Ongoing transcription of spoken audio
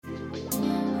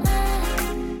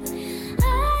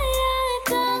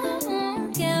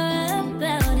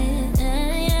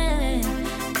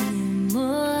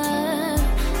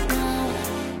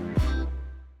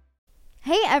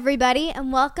everybody,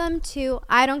 and welcome to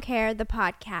I Don't Care, the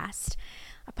podcast.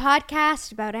 A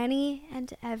podcast about any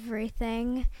and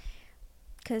everything.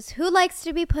 Because who likes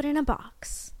to be put in a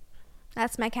box?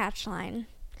 That's my catchline.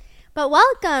 But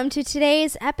welcome to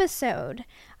today's episode.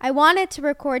 I wanted to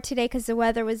record today because the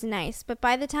weather was nice, but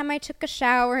by the time I took a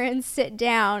shower and sit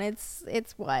down, it's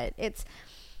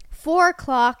 4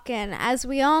 o'clock, and as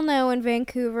we all know in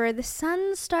Vancouver, the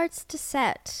sun starts to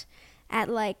set at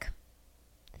like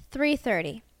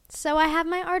 3:30. So I have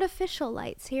my artificial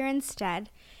lights here instead,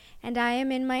 and I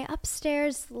am in my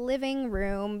upstairs living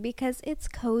room because it's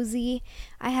cozy.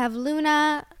 I have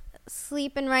Luna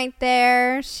sleeping right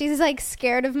there. She's like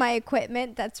scared of my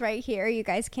equipment that's right here. You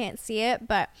guys can't see it,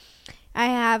 but I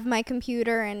have my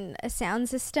computer and a sound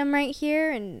system right here,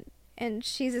 and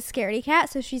she's a scaredy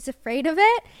cat, so she's afraid of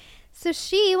it. So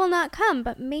she will not come,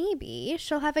 but maybe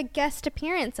she'll have a guest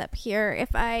appearance up here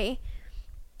if I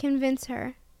convince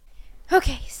her.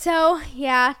 Okay, so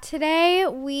yeah, today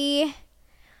we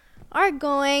are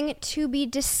going to be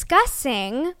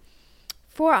discussing,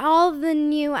 for all the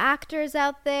new actors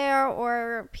out there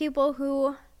or people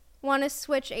who want to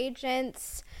switch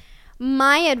agents,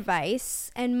 my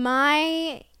advice and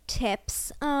my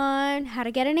tips on how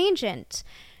to get an agent.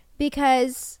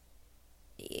 Because,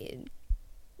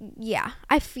 yeah,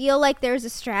 I feel like there's a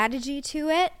strategy to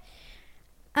it.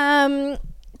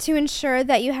 To ensure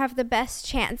that you have the best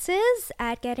chances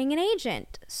at getting an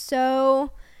agent.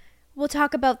 So we'll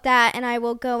talk about that, and I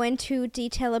will go into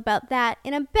detail about that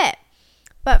in a bit.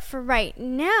 But for right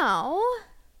now,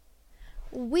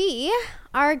 we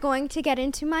are going to get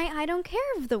into my I Don't Care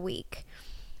of the week,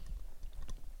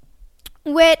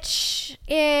 which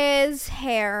is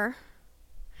hair.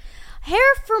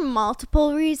 Hair for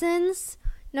multiple reasons.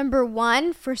 Number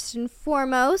one, first and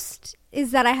foremost, is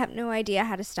that I have no idea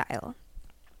how to style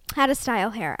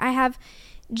hair. I have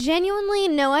genuinely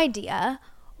no idea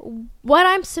what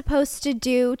I'm supposed to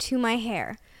do to my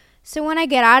hair. So when I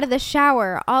get out of the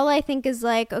shower, all I think is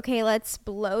like, okay, let's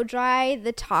blow dry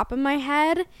the top of my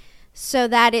head so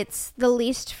that it's the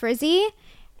least frizzy,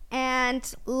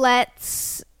 and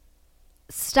let's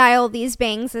style these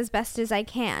bangs as best as I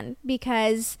can,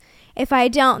 because if I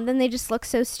don't, then they just look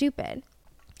so stupid.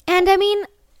 And I mean,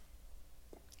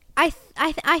 I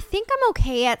think I'm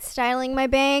okay at styling my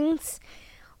bangs,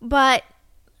 but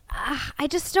I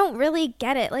just don't really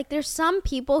get it. Like, there's some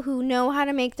people who know how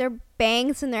to make their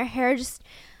bangs and their hair just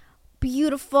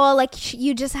beautiful, like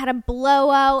you just had a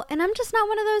blowout, and I'm just not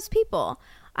one of those people.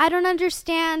 I don't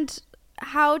understand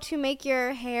how to make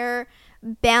your hair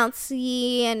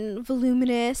bouncy and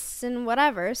voluminous and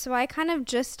whatever, so I kind of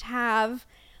just have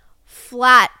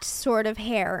flat sort of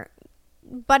hair.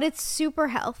 But it's super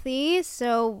healthy,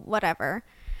 so whatever.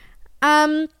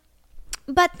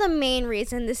 But the main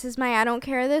reason this is my I Don't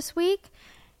Care this week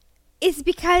is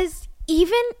because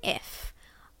even if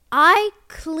I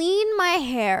clean my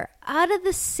hair out of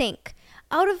the sink,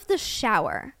 out of the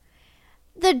shower,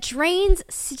 the drains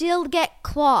still get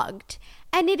clogged,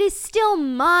 and it is still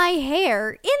my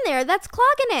hair in there that's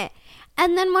clogging it.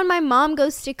 And then when my mom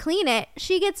goes to clean it,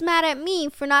 she gets mad at me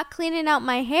for not cleaning out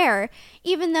my hair,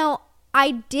 even though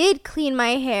I did clean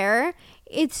my hair.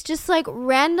 It's just like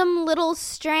random little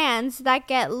strands that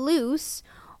get loose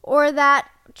or that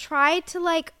try to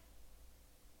like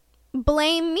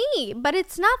blame me. But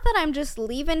it's not that I'm just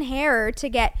leaving hair to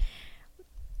get,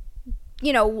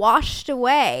 washed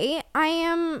away. I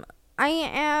am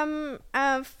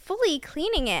fully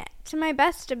cleaning it to my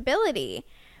best ability.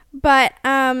 But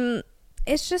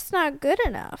it's just not good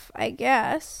enough, I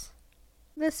guess.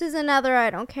 This is another I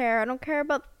don't care. I don't care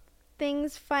about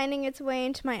things finding its way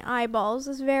into my eyeballs.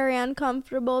 Is very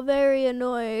uncomfortable, very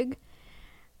annoying,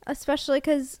 especially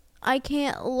because I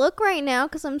can't look right now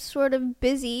because I'm sort of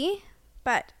busy.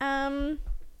 But yeah,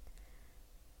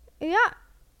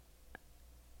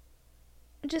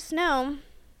 just know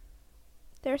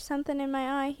there's something in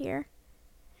my eye here.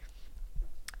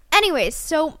 Anyways,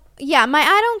 so yeah, my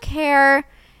I don't care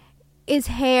is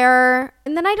hair,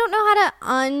 and then I don't know how to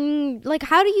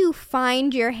how do you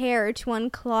find your hair to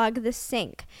unclog the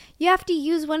sink? You have to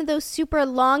use one of those super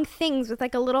long things with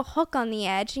like a little hook on the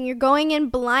edge, and you're going in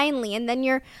blindly, and then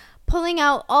you're pulling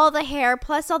out all the hair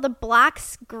plus all the black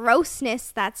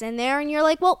grossness that's in there, and you're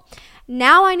like, well,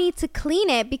 now I need to clean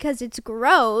it because it's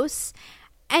gross.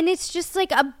 And it's just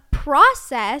like a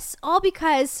process, all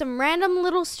because some random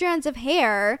little strands of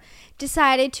hair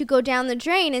decided to go down the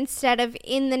drain instead of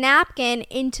in the napkin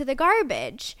into the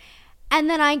garbage. And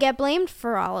then I get blamed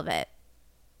for all of it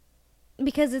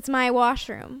because it's my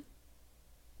washroom.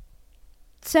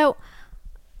 So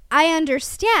I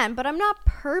understand, but I'm not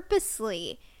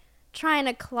purposely trying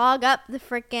to clog up the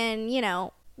freaking,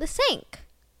 the sink.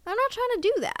 I'm not trying to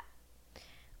do that.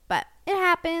 But it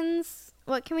happens.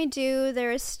 What can we do?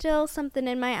 There is still something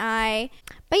in my eye.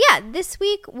 But yeah, this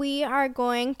week we are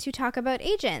going to talk about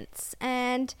agents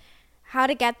and how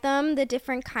to get them, the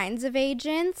different kinds of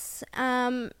agents.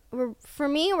 For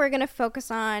me, we're going to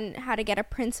focus on how to get a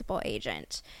principal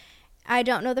agent. I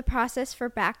don't know the process for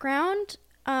background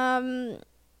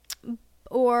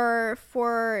or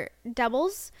for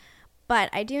doubles, but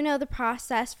I do know the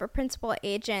process for principal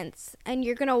agents. And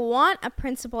you're going to want a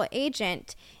principal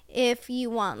agent if you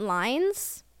want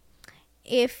lines,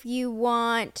 if you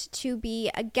want to be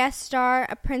a guest star,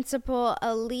 a principal,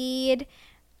 a lead,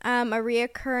 a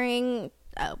reoccurring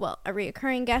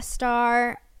guest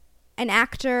star, an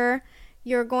actor.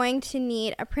 You're going to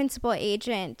need a principal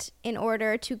agent in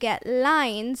order to get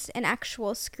lines and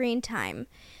actual screen time.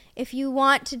 If you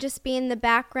want to just be in the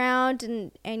background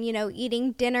and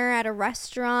eating dinner at a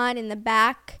restaurant in the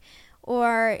back,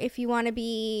 or if you want to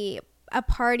be a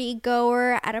party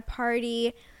goer at a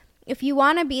party, if you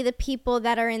want to be the people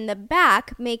that are in the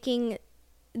back making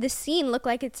the scene look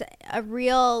like it's a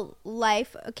real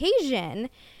life occasion,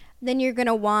 then you're going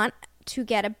to want to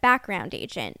get a background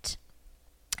agent.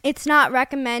 It's not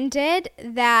recommended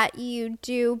that you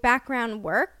do background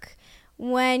work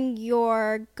when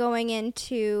you're going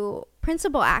into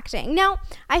principal acting. Now,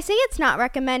 I say it's not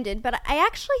recommended, but I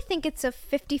actually think it's a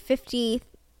 50-50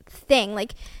 thing.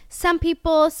 Like, some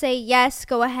people say, yes,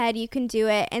 go ahead, you can do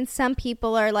it. And some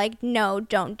people are like, no,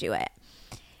 don't do it.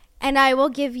 And I will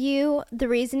give you the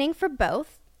reasoning for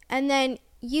both. And then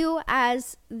you,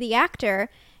 as the actor,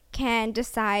 can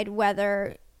decide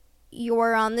whether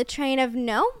you're on the train of,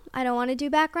 no, I don't want to do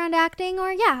background acting,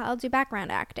 or yeah, I'll do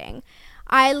background acting.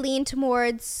 I lean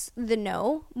towards the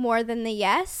no more than the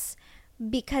yes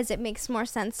because it makes more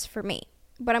sense for me.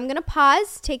 But I'm going to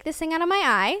pause, take this thing out of my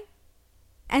eye,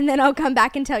 and then I'll come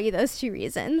back and tell you those two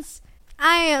reasons.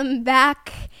 I am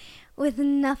back with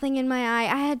nothing in my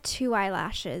eye. I had 2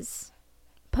 eyelashes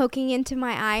poking into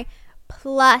my eye,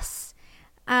 plus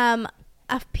a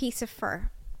piece of fur.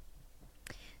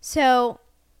 So,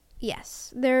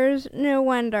 yes, there's no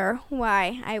wonder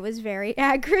why I was very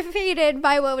aggravated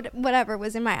by whatever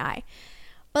was in my eye.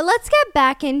 But let's get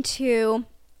back into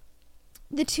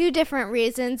the 2 different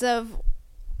reasons of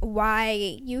why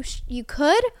you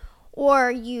could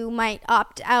or you might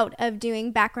opt out of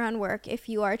doing background work if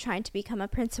you are trying to become a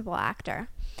principal actor.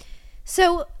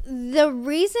 So the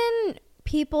reason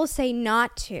people say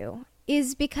not to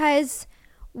is because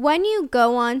when you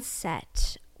go on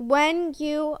set, when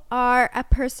you are a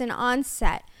person on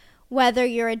set, whether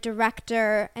you're a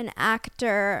director, an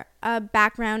actor, a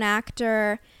background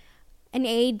actor, an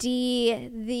AD,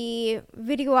 the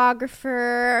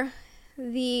videographer,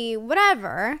 the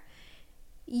whatever,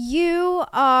 you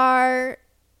are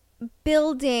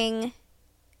building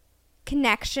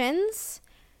connections.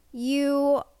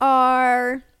 You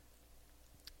are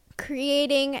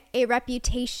creating a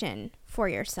reputation for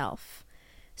yourself.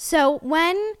 So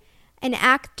when an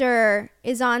actor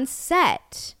is on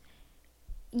set,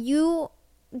 you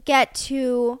get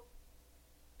to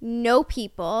know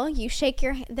people. You shake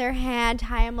their hand.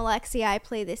 Hi, I'm Alexia. I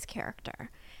play this character.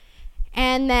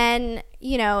 And then,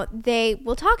 they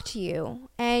will talk to you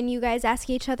and you guys ask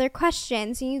each other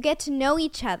questions and you get to know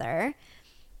each other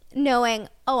knowing,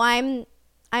 oh, I'm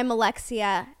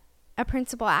Alexia, a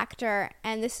principal actor,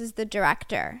 and this is the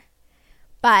director.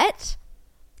 But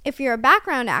if you're a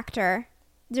background actor,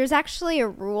 there's actually a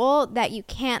rule that you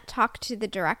can't talk to the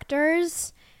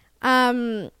directors.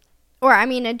 A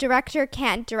director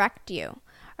can't direct you,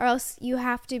 or else you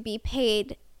have to be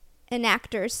paid an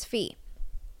actor's fee.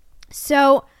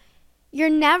 So you're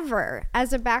never,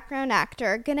 as a background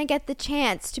actor, going to get the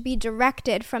chance to be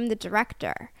directed from the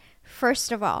director,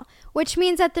 first of all, which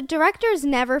means that the director is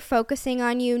never focusing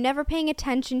on you, never paying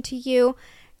attention to you,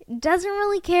 doesn't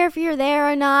really care if you're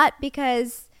there or not,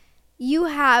 because you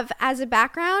have, as a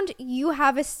background, you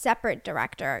have a separate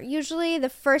director. Usually the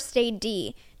first AD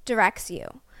directs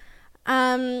you.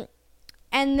 And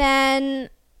then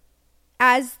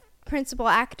as principal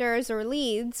actors or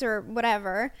leads or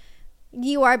whatever,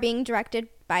 you are being directed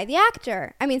by the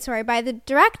by the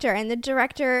director, and the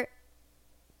director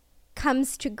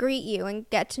comes to greet you and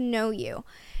get to know you.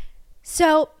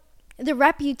 So the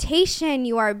reputation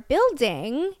you are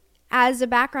building as a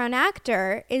background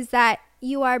actor is that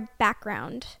you are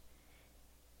background,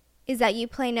 is that you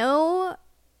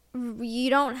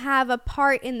don't have a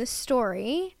part in the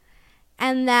story,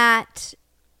 and that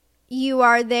you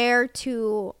are there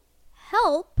to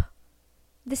help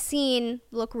the scene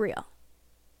look real.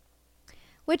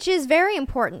 Which is very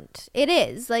important. It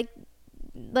is. Like,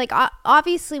 like,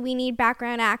 obviously we need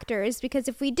background actors, because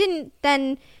if we didn't,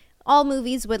 then all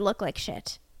movies would look like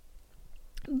shit.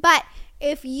 But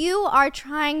if you are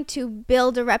trying to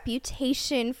build a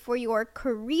reputation for your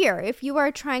career, if you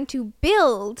are trying to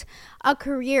build a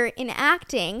career in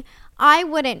acting, I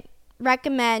wouldn't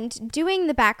recommend doing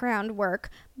the background work,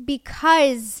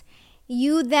 because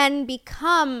you then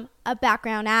become a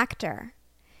background actor.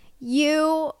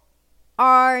 You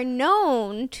are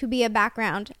known to be a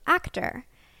background actor.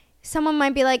 Someone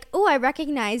might be like, oh, I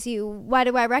recognize you. Why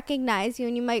do I recognize you?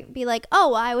 And you might be like,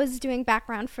 oh, I was doing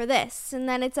background for this. And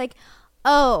then it's like,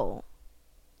 oh,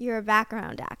 you're a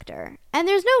background actor. And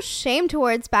there's no shame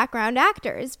towards background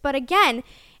actors. But again,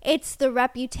 it's the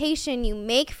reputation you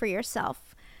make for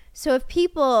yourself. So if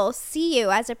people see you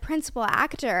as a principal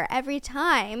actor every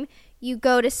time you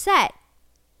go to set,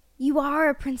 you are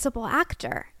a principal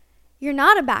actor. You're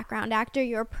not a background actor,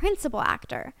 you're a principal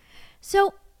actor.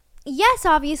 So yes,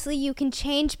 obviously you can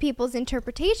change people's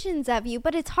interpretations of you,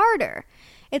 but it's harder.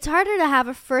 It's harder to have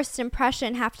a first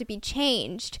impression have to be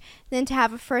changed than to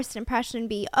have a first impression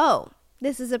be, oh,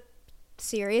 this is a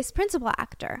serious principal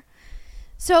actor.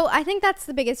 So I think that's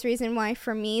the biggest reason why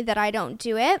for me that I don't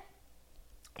do it,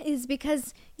 is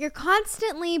because you're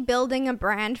constantly building a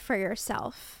brand for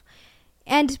yourself.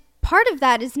 And part of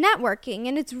that is networking,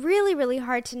 and it's really, really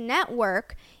hard to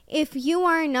network if you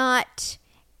are not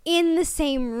in the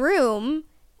same room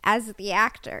as the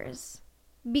actors.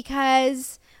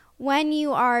 Because when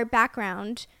you are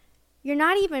background, you're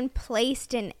not even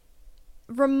placed in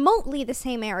remotely the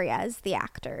same area as the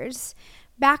actors.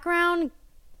 Background,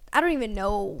 I don't even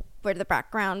know where the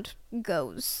background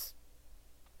goes.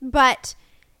 But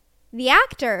the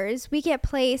actors, we get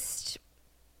placed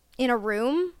in a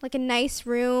room, like a nice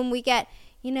room. We get,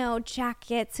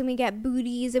 jackets, and we get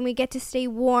booties, and we get to stay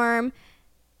warm.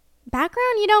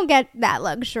 Background, you don't get that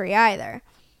luxury either.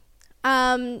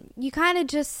 You kind of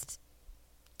just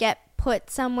get put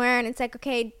somewhere, and it's like,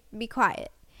 okay, be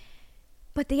quiet.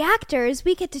 But the actors,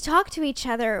 we get to talk to each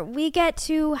other. We get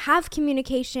to have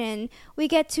communication. We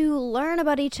get to learn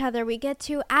about each other. We get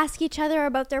to ask each other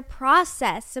about their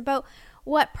process, about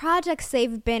what projects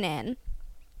they've been in.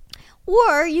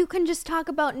 Or you can just talk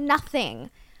about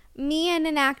nothing. Me and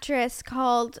an actress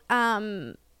called,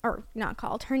 her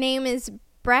name is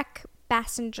Breck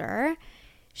Bassinger.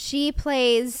 She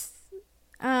plays,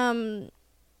 I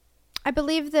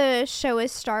believe the show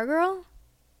is Stargirl.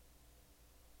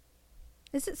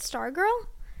 Is it Stargirl?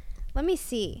 Let me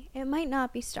see. It might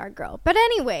not be Stargirl. But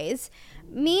anyways,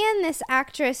 me and this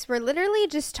actress were literally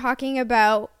just talking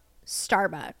about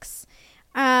Starbucks.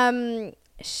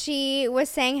 She was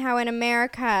saying how in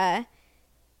America,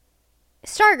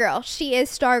 Stargirl, she is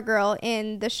Stargirl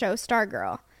in the show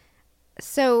Stargirl.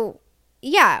 So,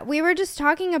 yeah, we were just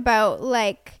talking about,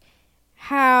 like,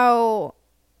 how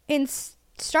in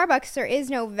Starbucks there is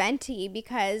no venti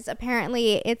because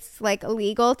apparently it's, like,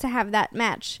 illegal to have that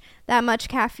much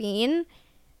caffeine.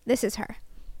 This is her.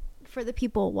 For the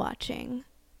people watching.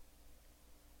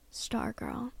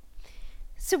 Stargirl.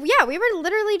 So, yeah, we were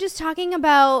literally just talking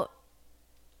about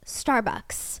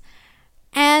Starbucks.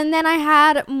 And then I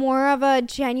had more of a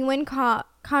genuine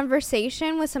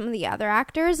conversation with some of the other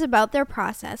actors about their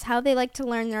process, how they like to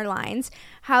learn their lines,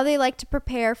 how they like to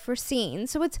prepare for scenes.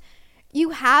 So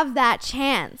you have that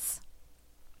chance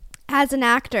as an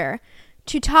actor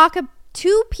to talk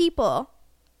to people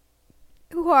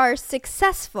who are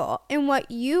successful in what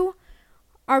you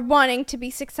are wanting to be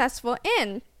successful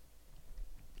in.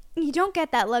 You don't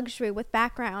get that luxury with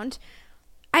background.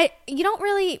 You don't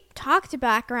really talk to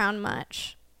background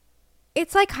much.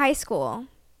 It's like high school.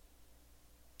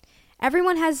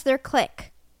 Everyone has their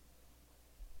clique.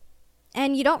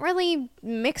 And you don't really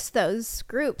mix those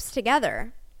groups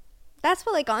together. That's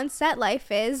what, like, on-set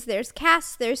life is. There's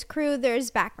cast, there's crew,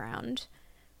 there's background.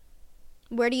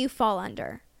 Where do you fall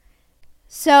under?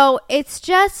 So it's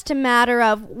just a matter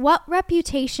of what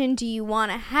reputation do you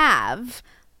want to have,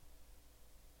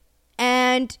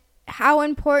 and how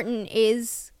important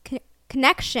is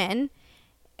connection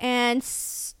and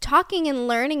talking and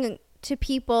learning to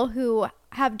people who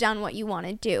have done what you want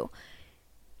to do.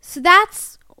 So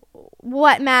that's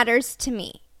what matters to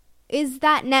me, is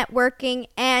that networking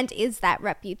and is that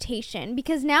reputation.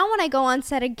 Because now when I go on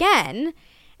set again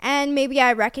and maybe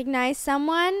I recognize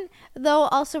someone, they'll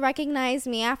also recognize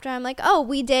me after I'm like, oh,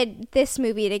 we did this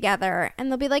movie together. And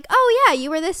they'll be like, oh, yeah, you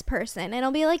were this person. And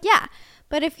I'll be like, yeah.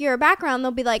 But if you're a background,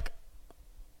 they'll be like,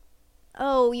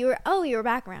 oh, you were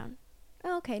background.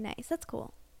 Oh, okay, nice. That's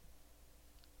cool.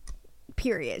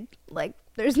 Period. Like,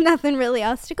 there's nothing really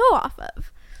else to go off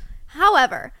of.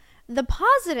 However, the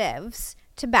positives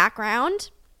to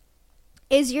background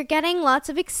is you're getting lots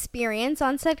of experience,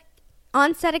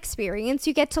 on-set experience.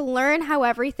 You get to learn how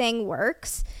everything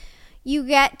works. You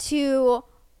get to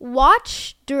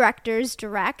watch directors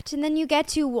direct, and then you get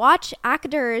to watch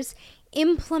actors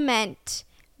implement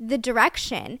the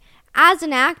direction. As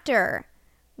an actor,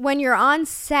 when you're on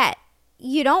set,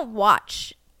 you don't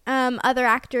watch other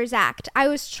actors act. I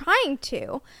was trying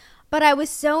to, but I was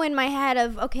so in my head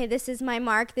of, okay, this is my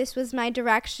mark, this was my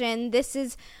direction, this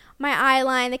is my eye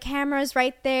line, the camera's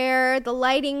right there, the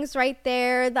lighting's right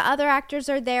there, the other actors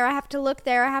are there, I have to look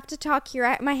there, I have to talk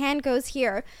here, my hand goes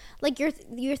here. Like,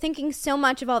 you're thinking so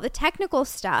much of all the technical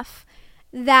stuff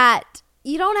that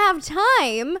you don't have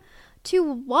time to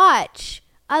watch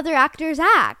other actors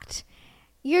act.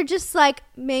 You're just like,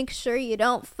 make sure you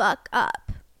don't fuck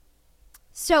up.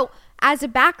 So as a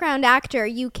background actor,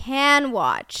 you can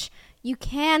watch. You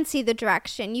can see the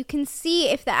direction. You can see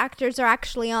if the actors are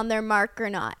actually on their mark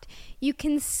or not. You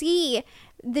can see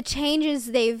the changes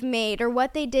they've made or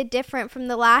what they did different from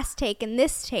the last take and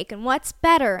this take and what's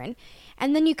better.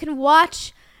 And then you can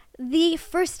watch the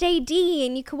first AD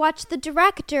and you can watch the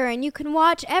director and you can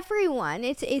watch everyone.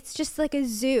 It's just like a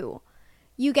zoo.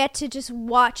 You get to just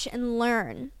watch and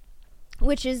learn,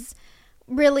 which is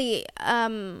really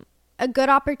a good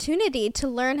opportunity to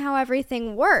learn how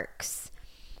everything works.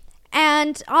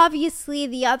 And obviously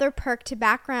the other perk to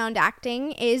background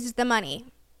acting is the money.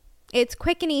 It's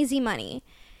quick and easy money.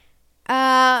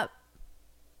 You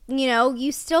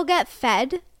still get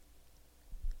fed.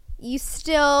 You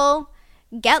still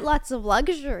get lots of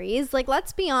luxuries. Like,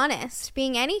 let's be honest,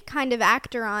 being any kind of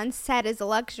actor on set is a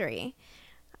luxury.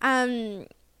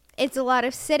 It's a lot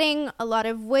of sitting, a lot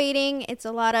of waiting, it's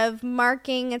a lot of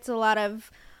marking, it's a lot of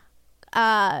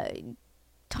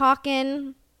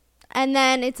talking, and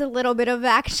then it's a little bit of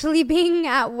actually being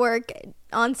at work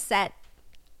on set.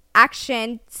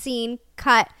 Action scene,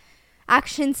 cut.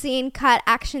 Action scene, cut.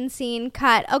 Action scene,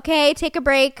 cut. Okay, take a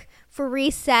break for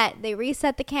reset. They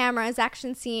reset the cameras.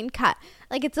 Action scene, cut.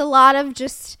 Like, it's a lot of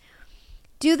just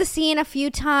do the scene a few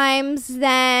times,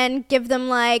 then give them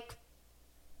like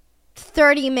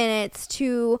 30 minutes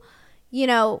to,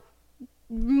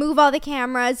 move all the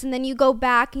cameras, and then you go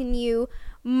back and you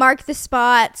mark the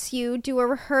spots, you do a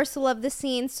rehearsal of the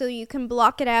scene so you can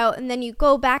block it out, and then you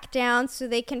go back down so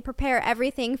they can prepare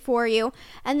everything for you,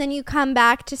 and then you come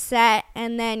back to set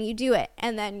and then you do it,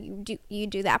 and then you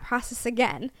do that process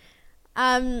again.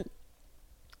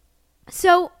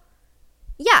 So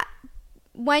yeah,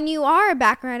 when you are a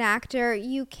background actor,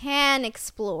 you can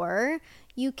explore,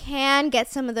 you can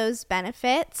get some of those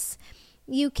benefits,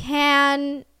 you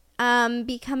can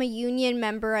become a union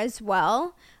member as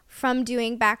well from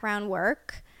doing background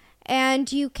work,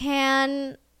 and you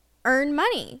can earn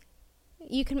money.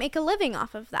 You can make a living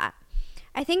off of that.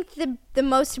 I think the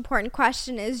most important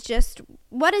question is just,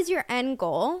 what is your end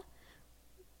goal?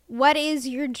 What is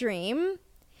your dream?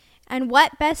 And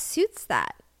what best suits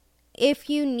that? If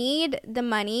you need the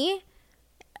money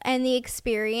and the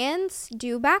experience,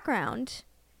 do background.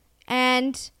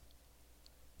 And,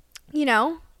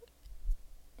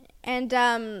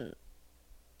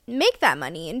 make that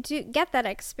money and get that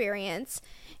experience.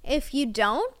 If you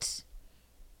don't,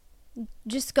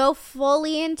 just go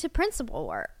fully into principal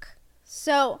work.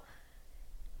 So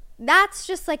that's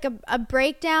just like a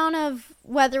breakdown of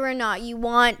whether or not you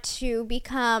want to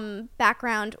become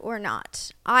background or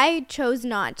not. I chose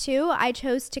not to. I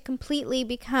chose to completely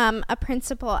become a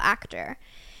principal actor.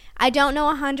 I don't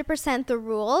know 100% the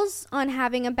rules on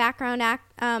having a background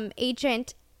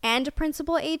agent and a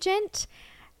principal agent.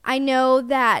 I know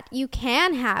that you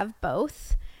can have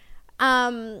both.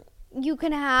 You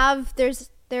can have, there's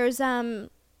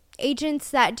agents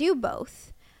that do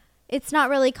both. It's not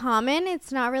really common.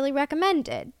 It's not really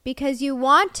recommended because you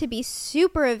want to be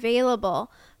super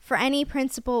available for any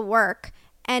principal work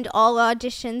and all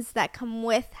auditions that come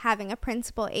with having a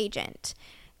principal agent.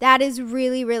 That is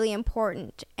really, really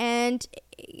important. And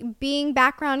being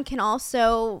background can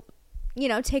also,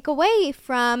 take away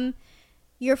from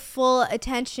your full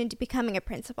attention to becoming a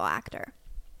principal actor.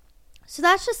 So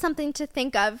that's just something to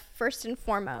think of first and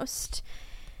foremost.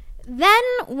 Then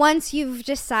once you've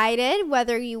decided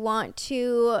whether you want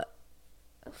to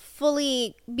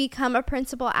fully become a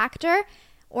principal actor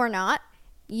or not,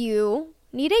 you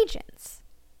need agents.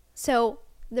 So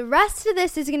the rest of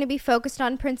this is going to be focused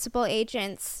on principal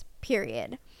agents,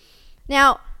 period.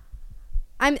 Now,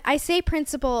 I say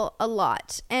principal a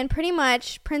lot, and pretty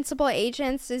much principal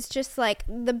agents is just like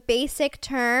the basic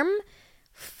term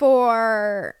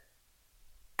for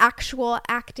actual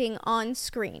acting on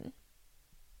screen.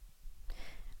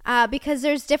 Because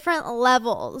there's different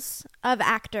levels of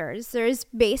actors. There's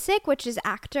basic, which is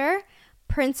actor,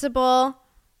 principal,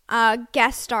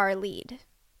 guest star, lead.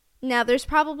 Now, there's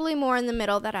probably more in the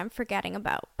middle that I'm forgetting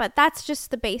about, but that's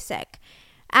just the basic.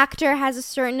 Actor has a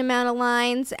certain amount of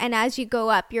lines, and as you go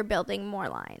up, you're building more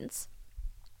lines.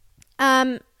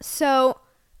 So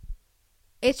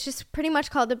it's just pretty much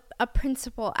called a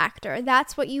principal actor.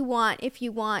 That's what you want if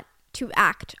you want to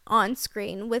act on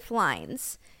screen with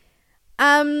lines.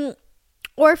 Or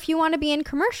if you want to be in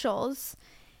commercials.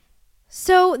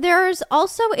 So there's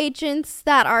also agents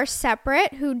that are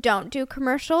separate who don't do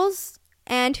commercials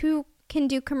and who can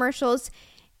do commercials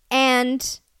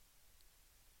and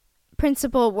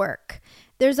principal work.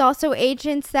 There's also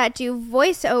agents that do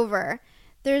voiceover.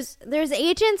 There's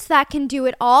agents that can do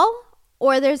it all,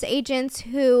 or there's agents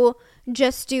who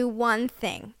just do one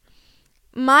thing.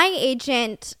 My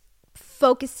agent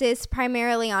focuses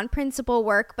primarily on principal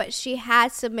work, but she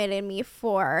has submitted me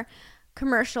for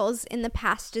commercials in the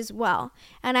past as well.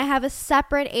 And I have a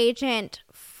separate agent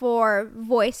for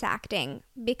voice acting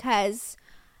because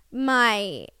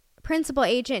my principal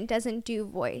agent doesn't do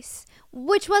voice,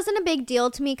 which wasn't a big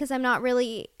deal to me because I'm not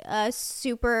really a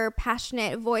super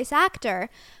passionate voice actor,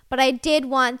 but I did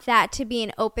want that to be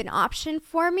an open option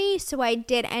for me, so I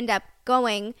did end up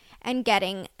going and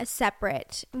getting a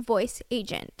separate voice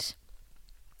agent.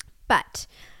 But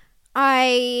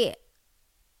the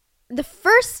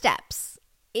first steps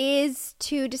is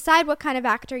to decide what kind of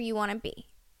actor you want to be.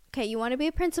 Okay, you want to be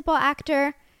a principal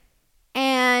actor,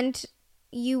 and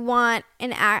you want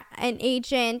an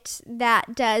agent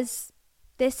that does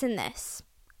this and this.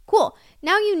 Cool.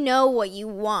 Now you know what you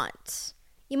want.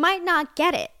 You might not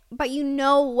get it, but you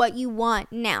know what you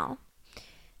want now.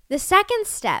 The second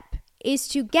step is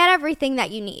to get everything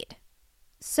that you need.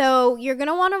 So you're going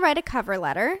to want to write a cover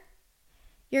letter.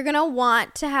 You're going to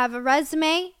want to have a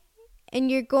resume,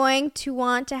 and you're going to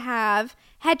want to have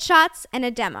headshots and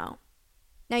a demo.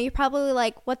 Now you're probably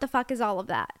like, what the fuck is all of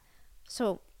that?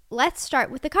 So let's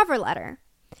start with the cover letter.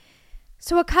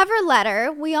 So a cover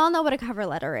letter, we all know what a cover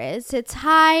letter is. It's,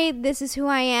 hi, this is who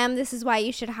I am. This is why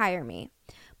you should hire me.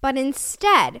 But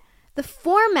instead, the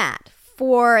format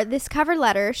for this cover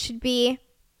letter should be,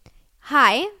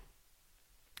 hi,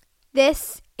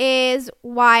 this is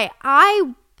why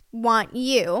I want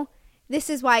you. This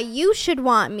is why you should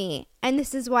want me. And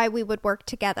this is why we would work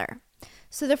together.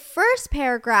 So the first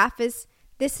paragraph is,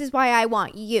 this is why I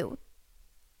want you.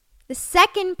 The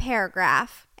second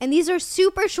paragraph, and these are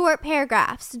super short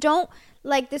paragraphs.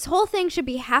 This whole thing should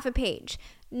be half a page.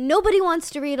 Nobody wants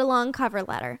to read a long cover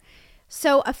letter.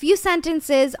 So a few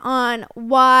sentences on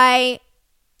why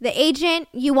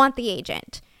you want the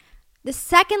agent. The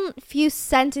second few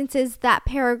sentences, that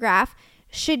paragraph,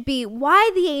 should be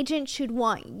why the agent should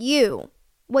want you.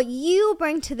 What you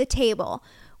bring to the table.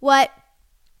 What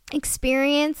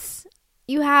experience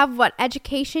you have, what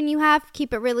education you have.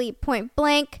 Keep it really point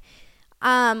blank.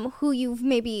 Who you've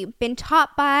maybe been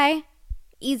taught by.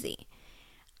 Easy.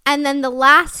 And then the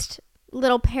last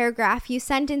little paragraph, few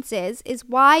sentences, is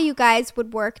why you guys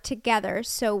would work together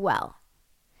so well.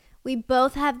 We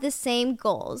both have the same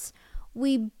goals.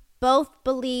 We both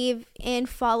believe in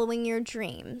following your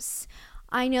dreams.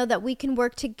 I know that we can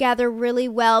work together really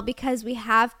well because we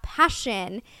have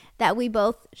passion that we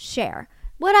both share.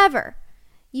 Whatever.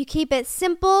 You keep it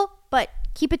simple, but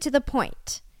keep it to the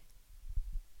point.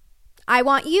 I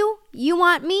want you, you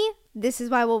want me, this is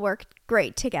why we'll work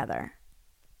great together.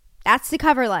 That's the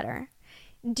cover letter.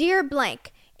 Dear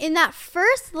blank, in that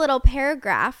first little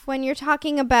paragraph, when you're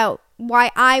talking about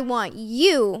why I want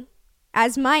you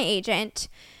as my agent,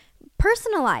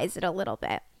 personalize it a little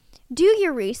bit. Do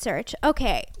your research.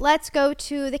 Okay, let's go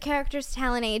to the Characters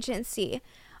Talent Agency.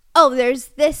 Oh, there's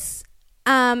this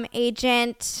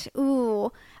agent.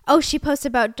 Ooh. Oh, she posts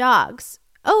about dogs.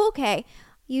 Oh, okay.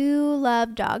 You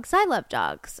love dogs. I love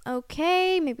dogs.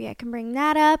 Okay, maybe I can bring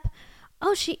that up.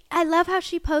 Oh, I love how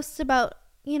she posts about,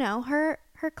 her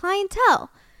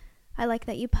clientele. I like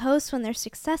that you post when they're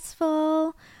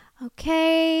successful.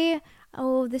 Okay.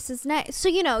 Oh, this is nice. So,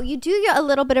 you do a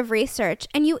little bit of research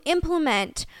and you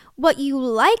implement what you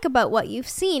like about what you've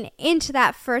seen into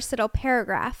that first little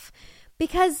paragraph,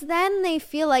 because then they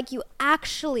feel like you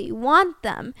actually want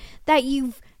them, that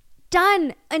you've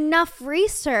done enough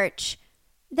research,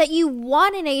 that you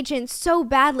want an agent so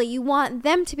badly, you want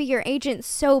them to be your agent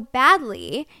so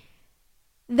badly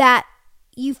that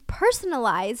you've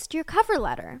personalized your cover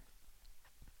letter.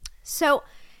 So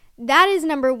that is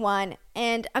number one.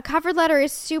 And a cover letter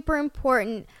is super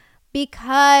important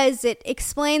because it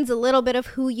explains a little bit of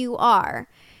who you are.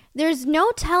 There's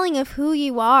no telling of who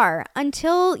you are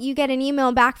until you get an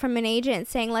email back from an agent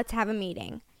saying, let's have a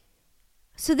meeting.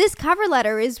 So this cover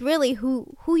letter is really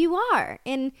who you are.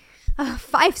 And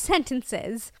 5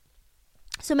 sentences.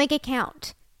 So make it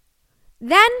count.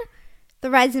 Then the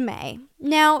resume.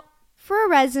 Now, for a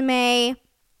resume,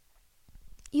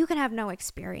 you could have no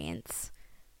experience.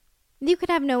 You could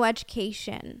have no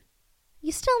education.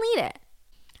 You still need it.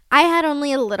 I had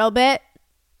only a little bit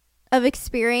of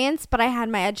experience, but I had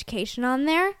my education on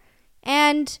there.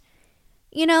 And,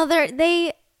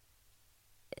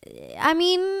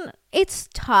 it's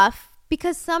tough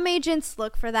because some agents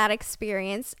look for that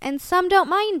experience and some don't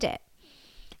mind it.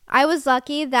 I was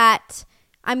lucky that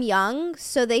I'm young,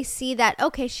 so they see that,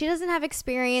 okay, she doesn't have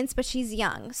experience, but she's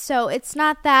young. So it's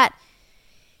not that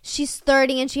she's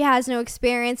 30 and she has no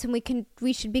experience and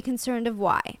we should be concerned of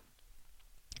why.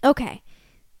 Okay.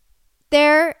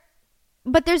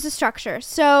 But there's a structure.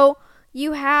 So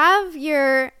you have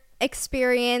your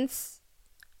experience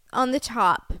on the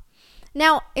top.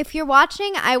 Now, if you're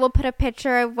watching, I will put a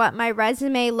picture of what my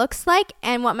resume looks like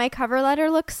and what my cover letter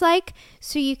looks like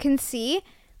so you can see.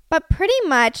 But pretty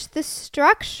much the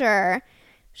structure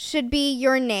should be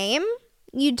your name.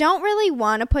 You don't really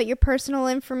want to put your personal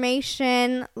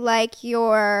information like you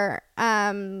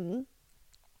don't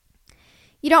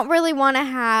really want to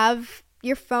have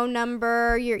your phone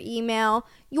number, your email.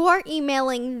 You're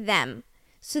emailing them.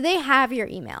 So they have your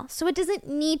email. So it doesn't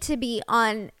need to be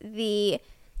on the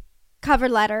cover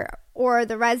letter or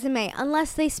the resume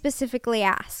unless they specifically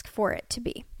ask for it to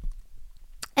be.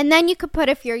 And then you could put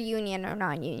if you're union or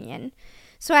non-union.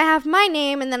 So I have my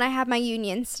name and then I have my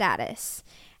union status.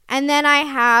 And then I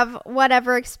have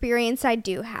whatever experience I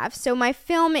do have. So my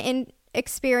film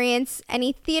experience,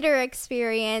 any theater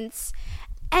experience,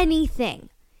 anything.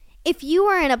 If you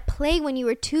were in a play when you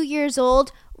were 2 years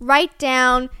old, write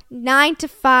down 9 to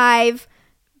 5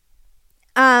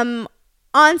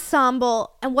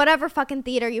 ensemble and whatever fucking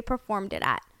theater you performed it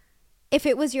at. If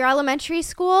it was your elementary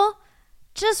school,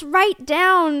 just write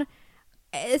down,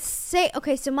 so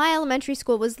my elementary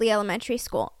school was Lee Elementary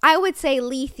School. I would say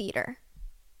Lee Theater.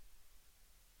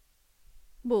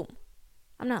 Boom.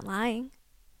 I'm not lying.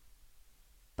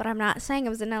 But I'm not saying it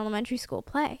was an elementary school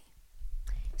play.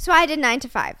 So I did 9 to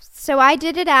 5. So I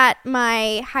did it at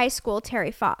my high school,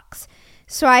 Terry Fox.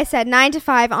 So I said 9 to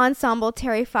 5 ensemble,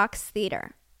 Terry Fox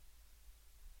Theater.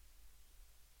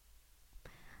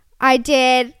 I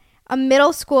did a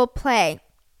middle school play.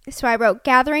 So I wrote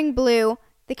Gathering Blue,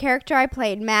 the character I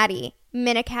played, Maddie,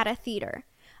 Minnecatta Theater.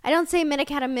 I don't say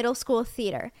Minnecatta Middle School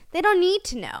Theater. They don't need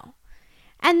to know.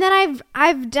 And then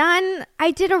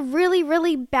I did a really,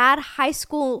 really bad high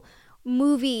school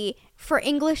movie for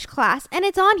English class. And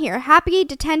it's on here. Happy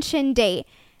Detention Day.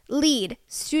 Lead.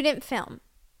 Student film.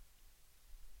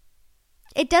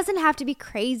 It doesn't have to be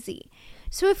crazy.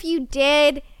 So if you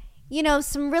did,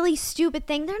 some really stupid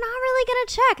thing, they're not really going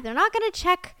to check. They're not going to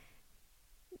check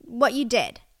what you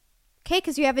did. Okay?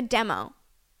 Because you have a demo.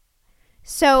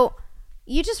 So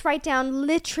you just write down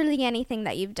literally anything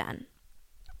that you've done.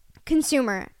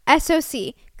 Consumer,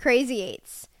 SOC, Crazy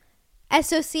 8s.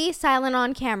 SOC, silent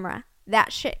on camera.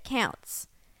 That shit counts.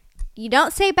 You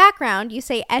don't say background, you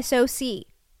say SOC.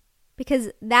 Because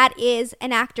that is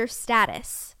an actor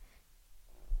status.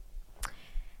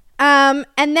 And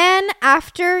then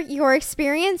after your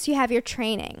experience, you have your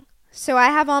training. So I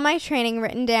have all my training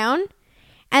written down.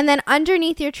 And then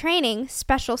underneath your training,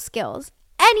 special skills.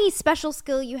 Any special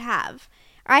skill you have.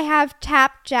 I have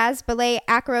tap, jazz, ballet,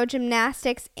 acro,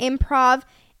 gymnastics, improv,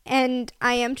 and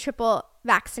I am triple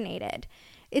vaccinated.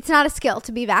 It's not a skill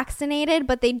to be vaccinated,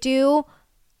 but they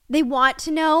want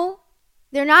to know.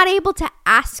 They're not able to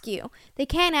ask you. They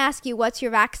can't ask you what's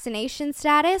your vaccination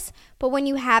status, but when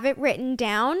you have it written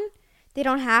down, they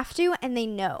don't have to, and they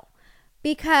know.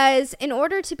 Because in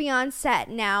order to be on set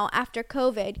now after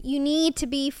COVID, you need to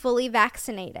be fully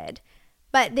vaccinated.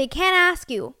 But they can't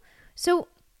ask you. So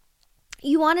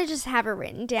you want to just have it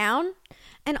written down.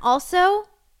 And also,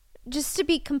 just to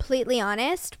be completely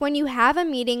honest, when you have a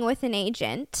meeting with an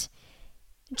agent,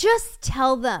 just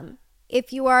tell them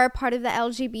if you are a part of the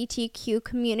LGBTQ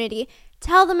community.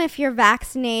 Tell them if you're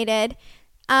vaccinated.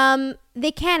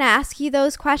 They can't ask you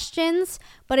those questions,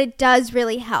 but it does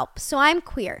really help. So I'm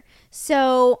queer.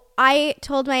 So I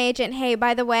told my agent, hey,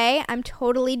 by the way, I'm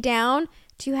totally down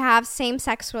to have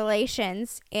same-sex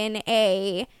relations in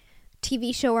a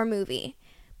TV show or movie.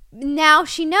 Now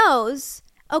she knows,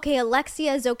 okay,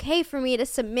 Alexia is okay for me to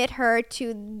submit her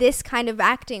to this kind of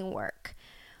acting work.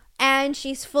 And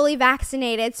she's fully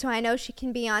vaccinated, so I know she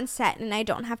can be on set and I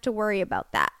don't have to worry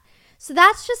about that. So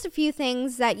that's just a few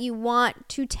things that you want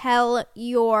to tell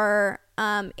your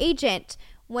agent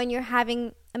when you're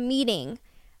having a meeting,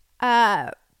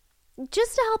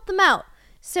 just to help them out.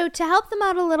 So to help them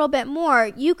out a little bit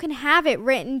more, you can have it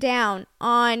written down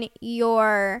on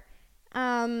your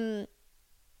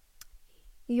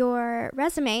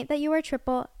resume that you are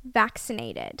triple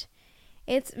vaccinated.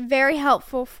 It's very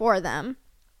helpful for them.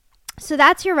 So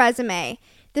that's your resume,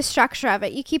 the structure of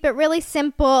it. You keep it really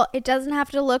simple. It doesn't have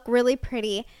to look really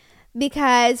pretty,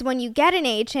 because when you get an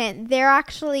agent, they're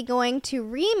actually going to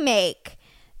remake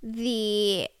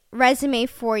the resume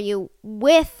for you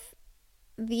with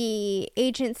the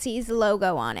agency's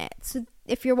logo on it. So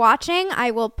if you're watching,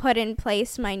 I will put in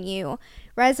place my new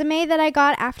resume that I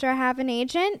got after I have an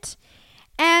agent.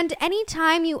 And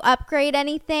anytime you upgrade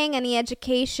anything, any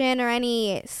education or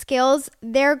any skills,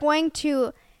 they're going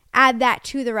to add that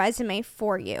to the resume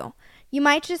for you. You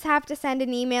might just have to send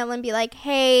an email and be like,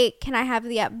 hey, can I have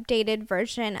the updated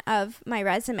version of my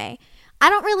resume? I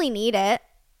don't really need it,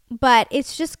 but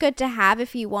it's just good to have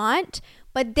if you want,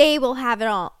 but they will have it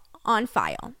all on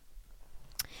file.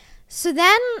 So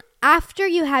then after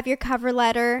you have your cover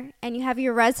letter and you have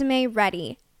your resume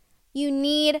ready, you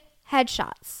need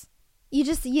headshots.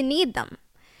 You need them.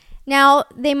 Now,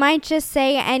 they might just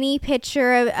say any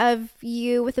picture of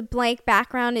you with a blank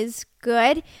background is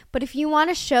good, but if you want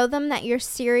to show them that you're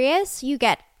serious, you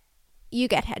get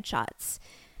headshots.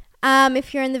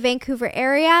 If you're in the Vancouver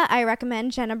area, I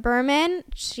recommend Jenna Berman.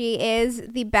 She is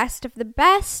the best of the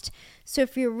best. So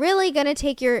if you're really going to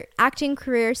take your acting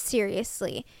career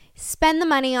seriously, spend the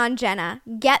money on Jenna.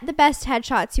 Get the best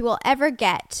headshots you will ever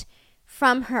get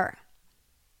from her.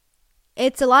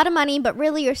 It's a lot of money, but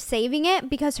really you're saving it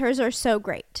because hers are so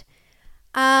great.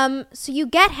 So you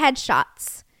get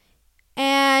headshots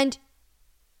and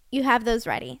you have those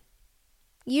ready.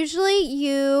 Usually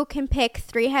you can pick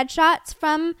 3 headshots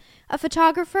from a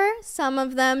photographer. Some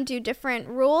of them do different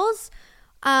rules,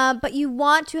 but you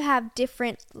want to have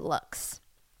different looks.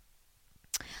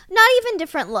 Not even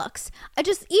different looks.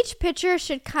 Just each picture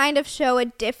should kind of show a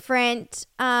different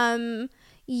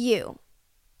you.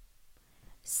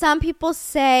 Some people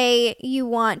say you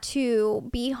want to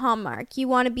be Hallmark, you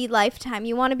want to be Lifetime,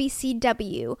 you want to be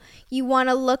CW, you want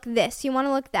to look this, you want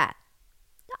to look that.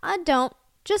 Don't.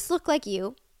 Just look like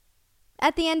you.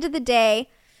 At the end of the day,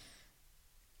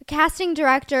 a casting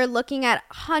director looking at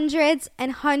hundreds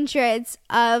and hundreds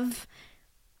of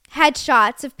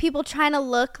headshots of people trying to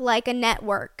look like a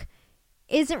network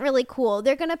isn't really cool.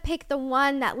 They're going to pick the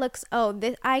one that looks,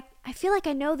 I feel like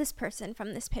I know this person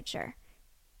from this picture.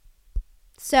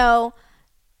 So,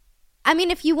 I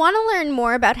mean, if you want to learn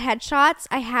more about headshots,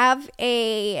 I have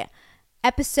a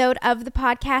episode of the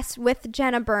podcast with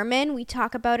Jenna Berman. We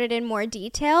talk about it in more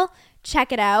detail.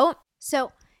 Check it out.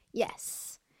 So,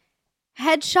 yes,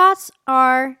 headshots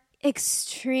are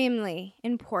extremely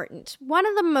important. One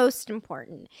of the most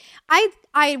important.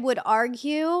 I would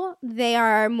argue they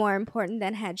are more important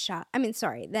than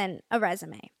than a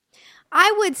resume.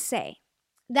 I would say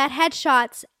that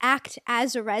headshots act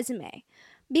as a resume.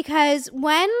 Because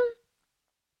when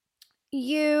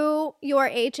your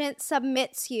agent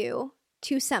submits you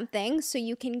to something so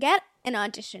you can get an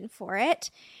audition for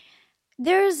it,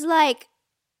 there's like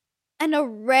an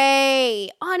array,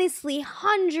 honestly,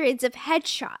 hundreds of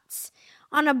headshots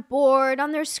on a board,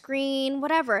 on their screen,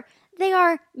 whatever. They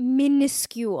are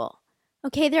minuscule.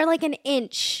 Okay, they're like an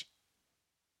inch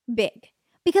big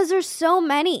because there's so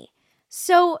many.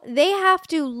 So they have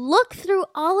to look through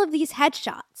all of these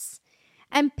headshots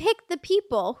and pick the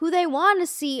people who they want to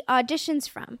see auditions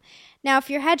from. Now, if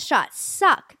your headshots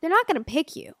suck, they're not going to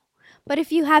pick you. But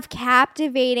if you have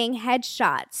captivating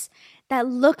headshots that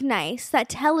look nice, that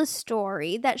tell a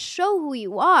story, that show who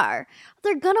you are,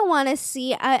 they're going to want to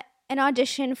see an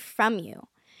audition from you.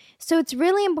 So it's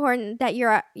really important that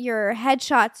your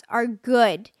headshots are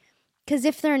good, because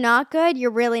if they're not good, you're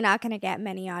really not going to get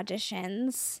many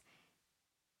auditions.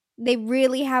 They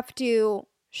really have to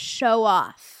show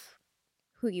off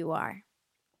who you are.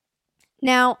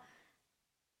 Now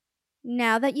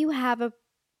that you have a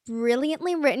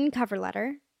brilliantly written cover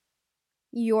letter,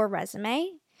 your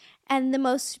resume, and the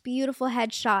most beautiful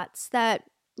headshots that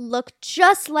look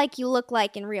just like you look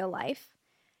like in real life,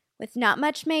 with not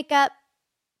much makeup,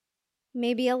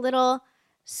 maybe a little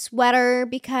sweater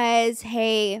because,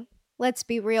 hey, let's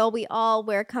be real, we all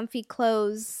wear comfy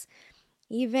clothes,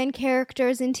 even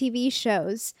characters in TV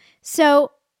shows.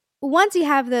 So once you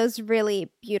have those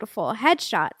really beautiful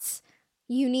headshots,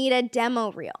 you need a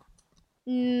demo reel.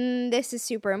 This is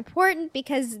super important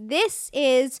because this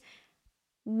is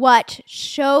what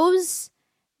shows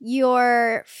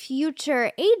your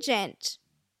future agent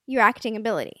your acting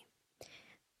ability.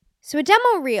 So a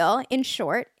demo reel, in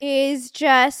short, is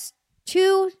just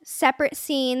 2 separate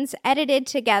scenes edited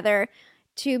together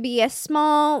to be a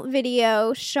small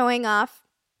video showing off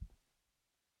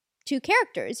 2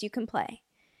 characters you can play.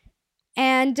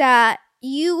 And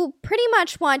you pretty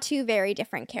much want 2 very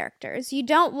different characters. You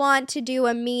don't want to do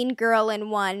a mean girl in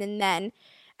one and then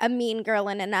a mean girl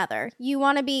in another. You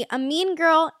want to be a mean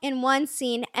girl in one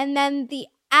scene and then the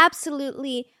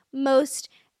absolutely most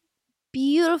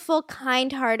beautiful,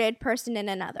 kind-hearted person in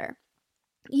another.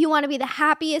 You want to be the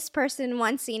happiest person in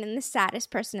one scene and the saddest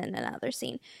person in another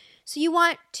scene. So you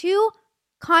want 2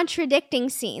 contradicting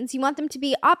scenes. You want them to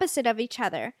be opposite of each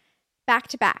other, back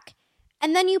to back.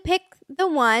 And then you pick the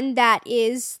one that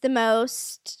is the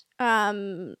most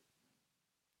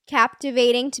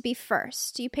captivating to be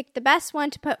first. You pick the best one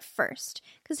to put first.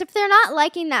 Because if they're not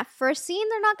liking that first scene,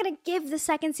 they're not going to give the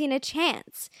second scene a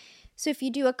chance. So if you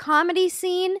do a comedy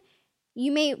scene,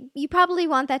 you probably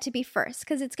want that to be first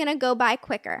because it's going to go by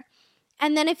quicker.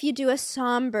 And then if you do a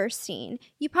somber scene,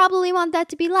 you probably want that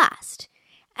to be last.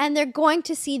 And they're going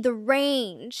to see the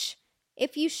range.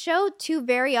 If you show 2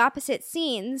 very opposite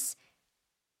scenes,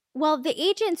 well, the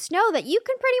agents know that you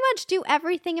can pretty much do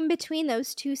everything in between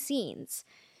those 2 scenes.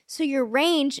 So your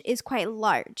range is quite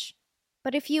large.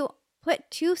 But if you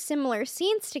put 2 similar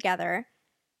scenes together,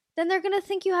 then they're going to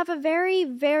think you have a very,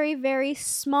 very, very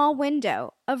small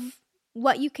window of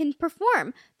what you can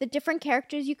perform. The different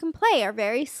characters you can play are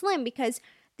very slim because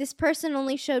this person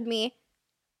only showed me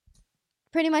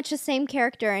pretty much the same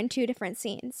character in 2 different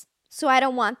scenes. So I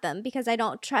don't want them because I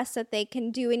don't trust that they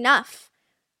can do enough.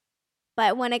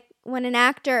 But when an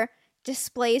actor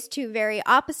displays 2 very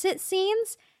opposite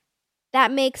scenes,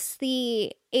 that makes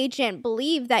the agent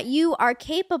believe that you are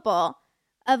capable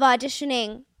of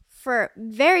auditioning for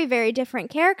very, very different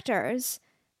characters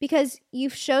because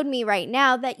you've showed me right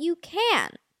now that you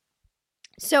can.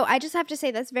 So I just have to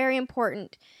say that's very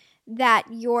important that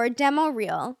your demo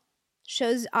reel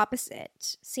shows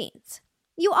opposite scenes.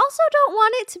 You also don't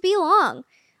want it to be long.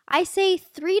 I say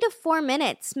 3 to 4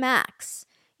 minutes max.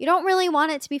 You don't really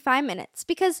want it to be 5 minutes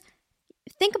because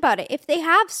think about it. If they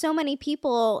have so many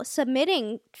people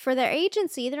submitting for their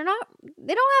agency, they don't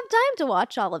have time to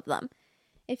watch all of them.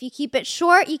 If you keep it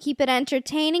short, you keep it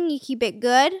entertaining, you keep it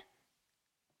good,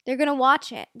 they're going to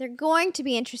watch it. They're going to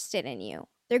be interested in you.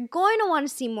 They're going to want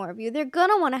to see more of you. They're going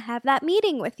to want to have that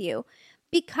meeting with you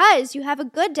because you have a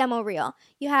good demo reel.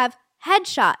 You have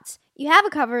headshots. You have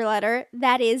a cover letter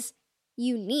that is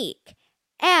unique.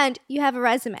 And you have a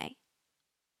resume.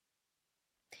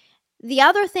 The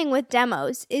other thing with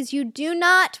demos is you do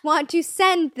not want to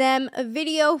send them a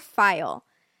video file.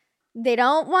 They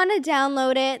don't want to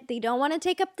download it. They don't want to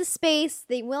take up the space.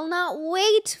 They will not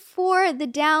wait for the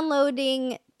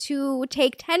downloading to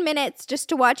take 10 minutes just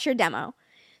to watch your demo.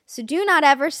 So do not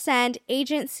ever send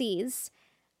agencies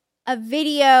a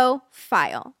video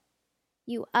file.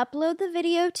 You upload the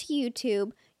video to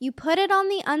YouTube. You put it on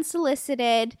the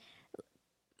unsolicited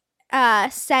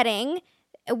setting,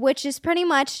 which is pretty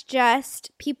much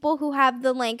just people who have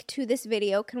the link to this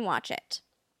video can watch it.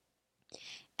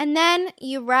 And then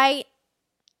you write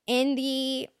in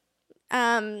the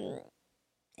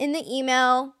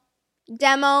email,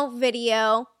 demo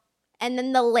video, and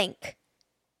then the link.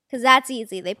 Because that's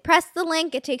easy. They press the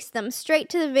link. It takes them straight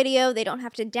to the video. They don't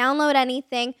have to download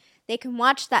anything. They can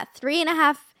watch that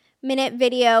 3.5-minute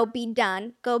video, be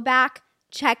done. Go back,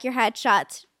 check your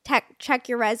headshots, check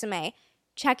your resume,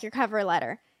 check your cover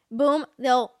letter. Boom,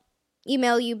 they'll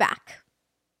email you back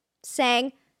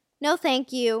saying, no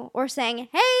thank you, or saying,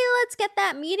 hey, let's get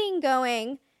that meeting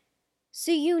going.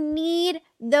 So you need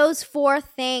those 4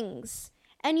 things.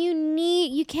 And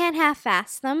you can't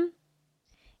half-ass them.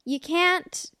 You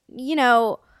can't,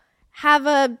 have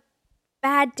a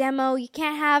bad demo. You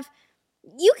can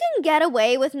get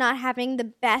away with not having the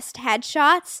best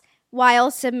headshots while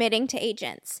submitting to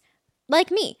agents. Like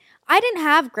me, I didn't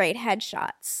have great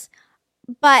headshots.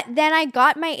 But then I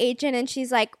got my agent and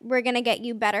she's like, we're going to get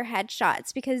you better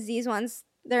headshots because these ones,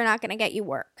 they're not going to get you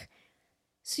work.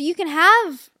 So you can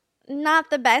have not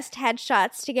the best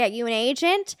headshots to get you an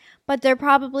agent, but they're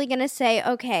probably going to say,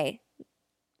 okay,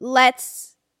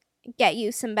 let's get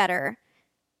you some better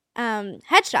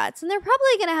headshots. And they're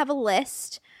probably going to have a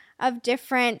list of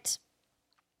different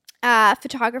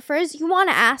photographers. You want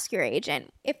to ask your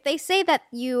agent. If they say that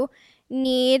you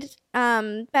need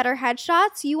better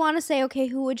headshots, you want to say, okay,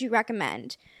 who would you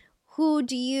recommend? Who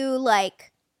do you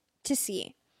like to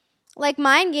see? Like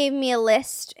mine gave me a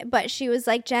list, but she was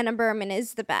like, Jenna Berman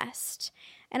is the best.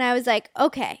 And I was like,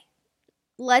 okay,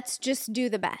 let's just do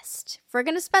the best. If we're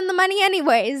going to spend the money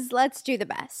anyways, let's do the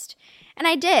best. And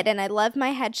I did, and I love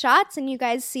my headshots, and you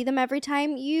guys see them every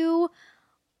time you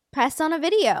press on a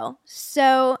video.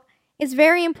 So it's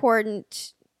very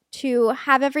important to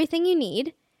have everything you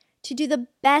need, to do the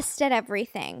best at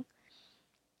everything,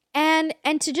 and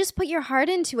to just put your heart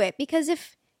into it. Because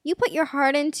if you put your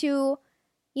heart into,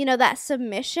 that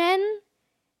submission,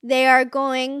 they are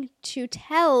going to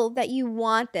tell that you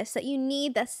want this, that you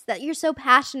need this, that you're so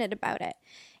passionate about it.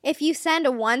 If you send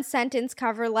a 1-sentence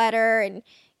cover letter and,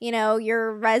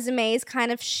 your resume is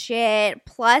kind of shit,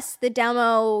 plus the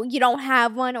demo, you don't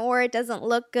have one or it doesn't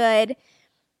look good,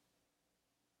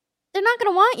 they're not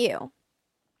going to want you.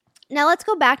 Now let's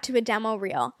go back to a demo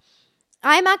reel.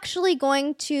 I'm actually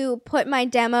going to put my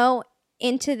demo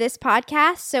into this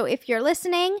podcast. So if you're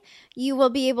listening, you will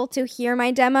be able to hear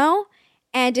my demo.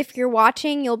 And if you're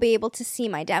watching, you'll be able to see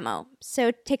my demo.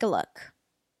 So take a look.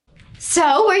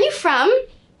 So, where are you from?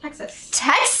 Texas.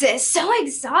 Texas? So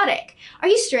exotic. Are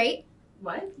you straight?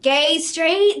 What? Gay,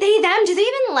 straight, they, them? Do they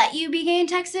even let you be gay in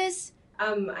Texas?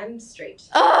 I'm straight.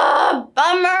 Ugh,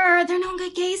 bummer. There are no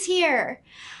good gays here.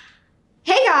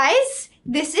 Hey guys,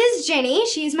 this is Jenny.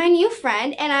 She's my new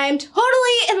friend, and I'm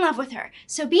totally in love with her.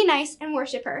 So be nice and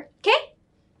worship her, okay?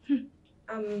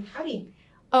 Howdy.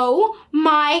 Oh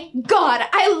my God,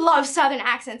 I love Southern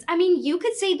accents. I mean, you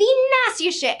could say the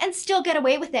nastiest shit and still get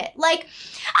away with it. Like,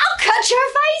 I'll cut your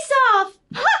face off.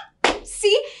 Ha!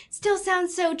 See? Still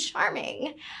sounds so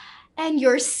charming. And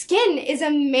your skin is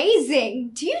amazing.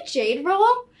 Do you jade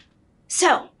roll?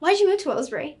 So, why'd you move to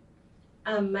Willowsbury?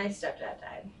 My stepdad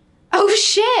died. Oh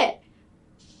shit!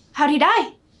 How'd he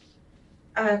die?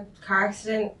 Car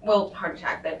accident. Well, heart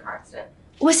attack, then car accident.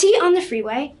 Was he on the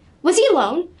freeway? Was he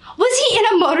alone? Was he in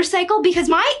a motorcycle? Because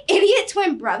my idiot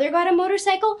twin brother got a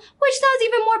motorcycle, which sounds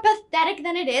even more pathetic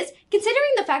than it is,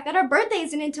 considering the fact that our birthday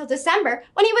isn't until December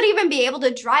when he would even be able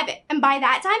to drive it. And by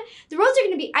that time, the roads are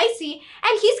going to be icy,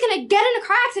 and he's going to get in a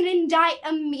car accident and die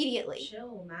immediately.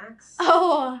 Chill, Max.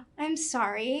 Oh, I'm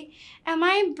sorry. Am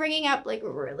I bringing up,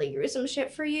 really gruesome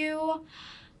shit for you?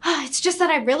 It's just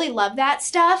that I really love that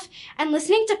stuff, and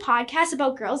listening to podcasts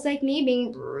about girls like me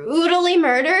being brutally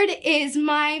murdered is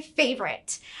my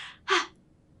favorite.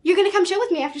 You're gonna come chill with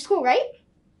me after school, right?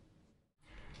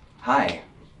 Hi.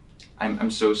 I'm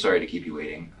so sorry to keep you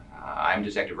waiting. I'm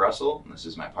Detective Russell, and this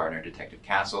is my partner, Detective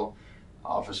Castle.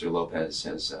 Officer Lopez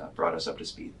has brought us up to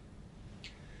speed.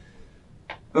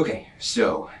 Okay,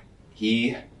 so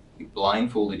he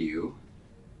blindfolded you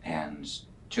and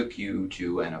took you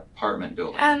to an apartment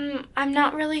building. I'm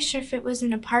not really sure if it was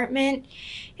an apartment.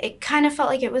 It kind of felt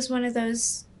like it was one of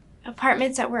those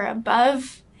apartments that were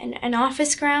above an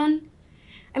office ground.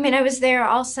 I mean, I was there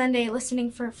all Sunday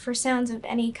listening for sounds of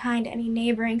any kind, any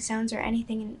neighboring sounds or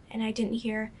anything, and I didn't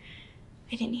hear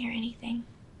anything.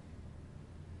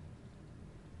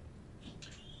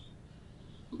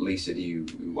 Lisa, do you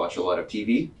watch a lot of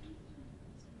TV?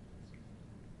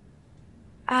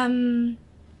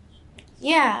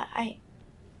 Yeah,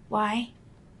 why?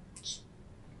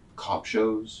 Cop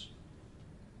shows?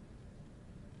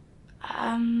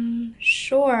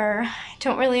 Sure. I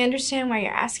don't really understand why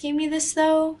you're asking me this,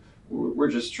 though. We're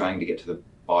just trying to get to the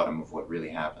bottom of what really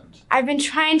happened. I've been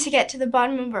trying to get to the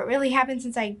bottom of what really happened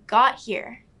since I got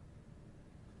here.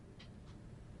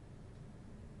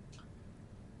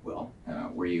 Well,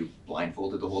 were you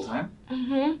blindfolded the whole time?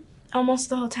 Mm-hmm. Almost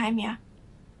the whole time, yeah.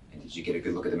 And did you get a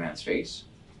good look at the man's face?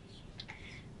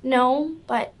 No,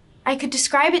 but I could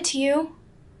describe it to you.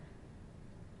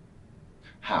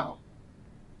 How?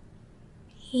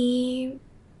 He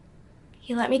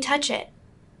let me touch it.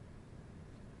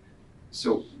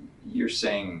 So, you're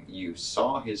saying you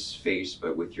saw his face,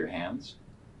 but with your hands?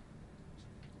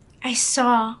 I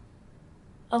saw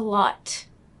a lot.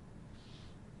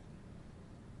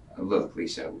 Look,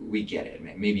 Lisa, we get it.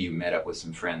 Maybe you met up with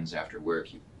some friends after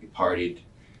work. You partied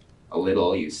a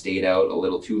little. You stayed out a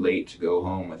little too late to go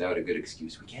home without a good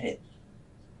excuse. We get it.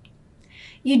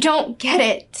 You don't get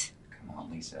it. Come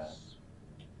on, Lisa.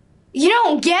 You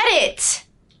don't get it.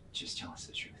 Just tell us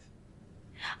the truth.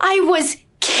 I was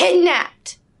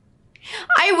kidnapped.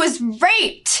 I was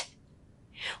raped.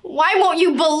 Why won't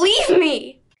you believe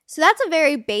me? So that's a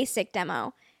very basic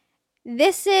demo.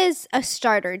 This is a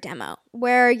starter demo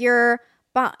where your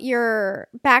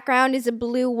background is a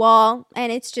blue wall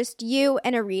and it's just you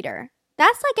and a reader.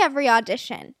 That's like every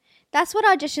audition. That's what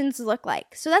auditions look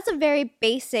like. So that's a very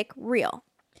basic reel.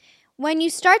 When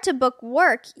you start to book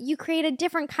work, you create a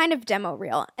different kind of demo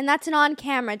reel, and that's an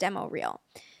on-camera demo reel.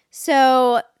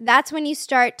 So that's when you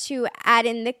start to add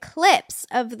in the clips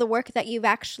of the work that you've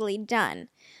actually done.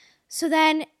 So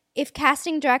then if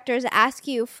casting directors ask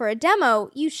you for a demo,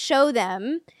 you show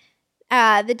them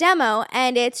the demo,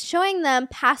 and it's showing them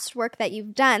past work that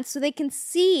you've done so they can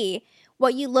see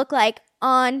what you look like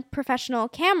on professional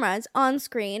cameras on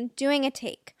screen doing a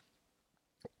take.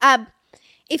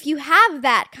 if you have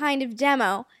that kind of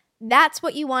demo, that's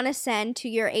what you want to send to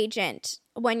your agent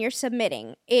when you're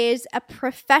submitting, is a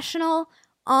professional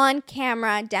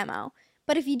on-camera demo.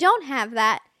 But if you don't have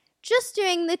that, just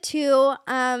doing the two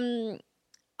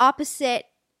opposite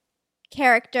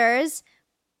characters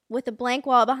with a blank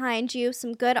wall behind you,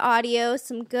 some good audio,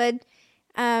 some good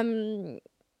camera,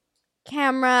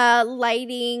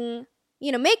 lighting,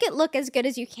 make it look as good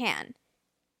as you can.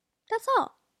 That's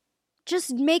all.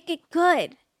 Just make it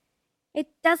good. It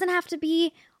doesn't have to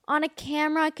be on a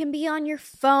camera. It can be on your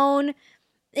phone.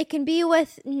 It can be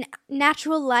with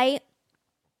natural light.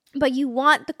 But you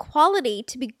want the quality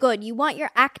to be good. You want your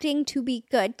acting to be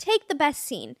good. Take the best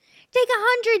scene. Take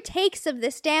 100 takes of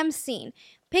this damn scene.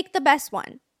 Pick the best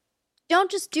one.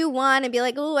 Don't just do one and be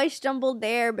like, oh, I stumbled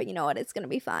there, but you know what? It's going to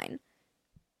be fine.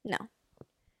 No.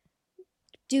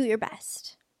 Do your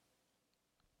best.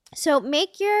 So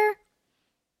make your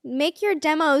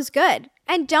demos good.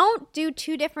 And don't do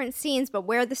two different scenes but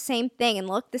wear the same thing and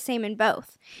look the same in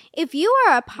both. If you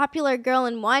are a popular girl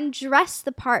in one, dress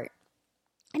the part.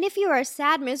 And if you are a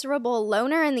sad, miserable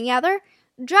loner in the other,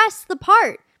 dress the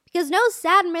part. Because no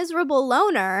sad, miserable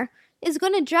loner is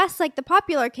going to dress like the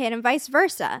popular kid and vice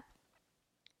versa.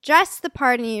 Dress the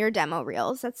part in your demo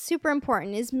reels. That's super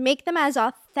important, is make them as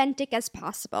authentic as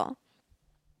possible.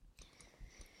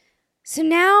 So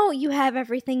now you have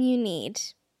everything you need.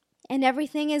 And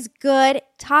everything is good,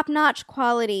 top-notch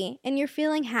quality, and you're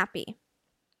feeling happy.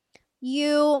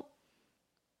 You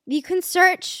can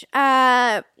search...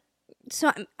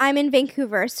 So I'm in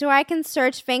Vancouver, so I can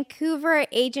search Vancouver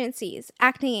agencies,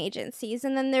 acting agencies,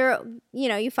 and then there,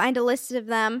 you find a list of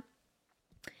them,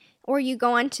 or you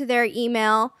go onto their you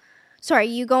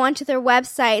go onto their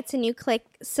websites and you click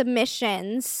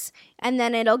submissions, and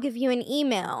then it'll give you an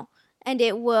email, and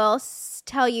it will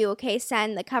tell you, okay,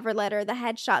 send the cover letter, the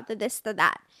headshot, the this, the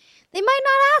that. They might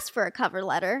not ask for a cover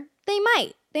letter. They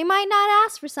might not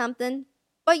ask for something,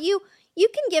 but you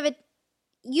can give it.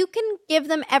 You can give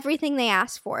them everything they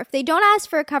ask for. If they don't ask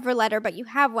for a cover letter, but you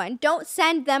have one, don't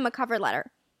send them a cover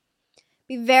letter.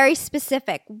 Be very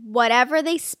specific. Whatever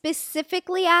they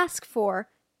specifically ask for,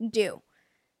 do.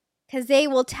 Because they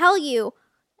will tell you,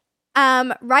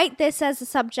 write this as a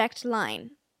subject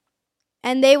line.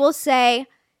 And they will say,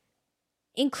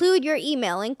 include your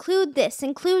email, include this,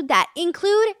 include that,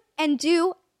 include and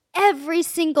do every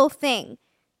single thing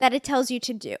that it tells you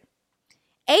to do.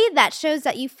 A, that shows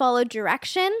that you follow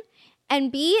direction,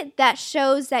 and B, that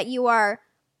shows that you are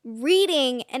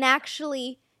reading and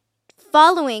actually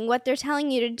following what they're telling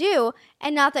you to do,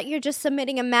 and not that you're just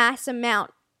submitting a mass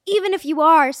amount. Even if you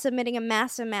are submitting a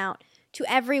mass amount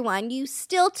to everyone, you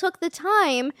still took the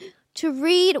time to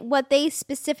read what they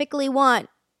specifically want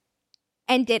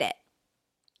and did it.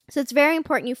 So it's very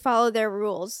important you follow their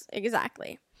rules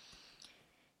exactly.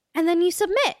 And then you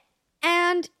submit,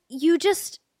 and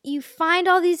you find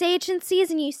all these agencies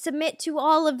and you submit to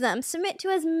all of them. Submit to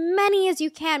as many as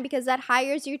you can, because that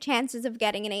higher your chances of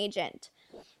getting an agent.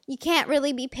 You can't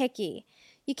really be picky.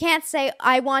 You can't say,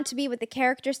 I want to be with the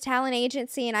Characters Talent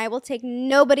Agency and I will take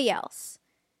nobody else.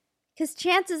 Because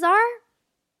chances are,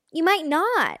 you might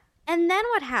not. And then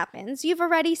what happens?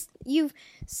 You've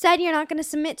said you're not going to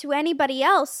submit to anybody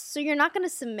else, so you're not going to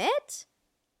submit?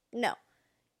 No.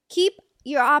 Keep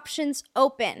your options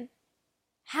open.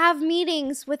 Have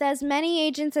meetings with as many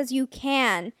agents as you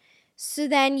can, so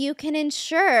then you can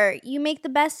ensure you make the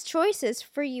best choices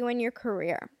for you and your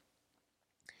career.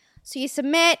 So you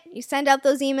submit, you send out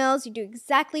those emails, you do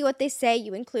exactly what they say,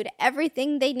 you include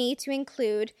everything they need to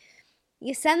include,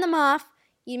 you send them off,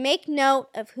 you make note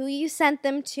of who you sent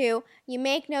them to, you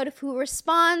make note of who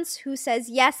responds, who says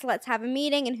yes, let's have a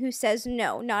meeting, and who says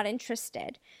no, not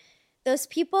interested. Those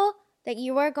people that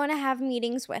you are going to have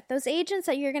meetings with, those agents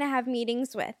that you're going to have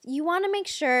meetings with, you want to make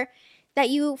sure that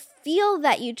you feel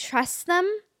that you trust them,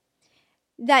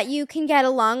 that you can get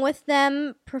along with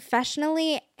them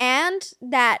professionally, and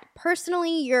that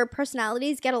personally your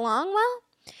personalities get along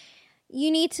well.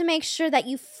 You need to make sure that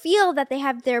you feel that they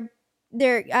have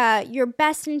your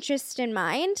best interest in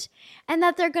mind, and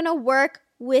that they're going to work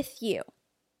with you.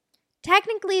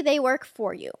 Technically, they work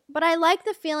for you, but I like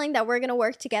the feeling that we're going to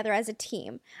work together as a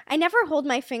team. I never hold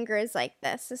my fingers like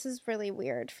this. This is really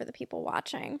weird for the people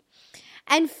watching.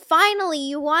 And finally,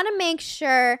 you want to make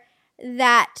sure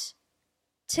that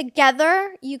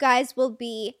together you guys will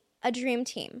be a dream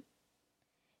team.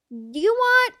 You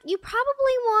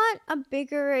probably want a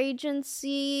bigger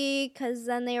agency because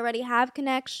then they already have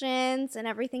connections and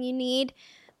everything you need.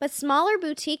 But smaller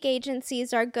boutique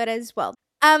agencies are good as well.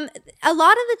 A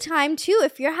lot of the time too,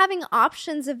 if you're having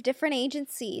options of different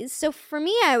agencies. So for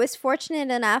me, I was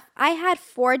fortunate enough, I had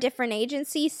 4 different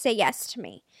agencies say yes to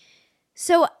me.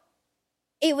 So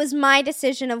it was my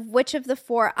decision of which of the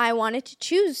 4 I wanted to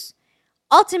choose.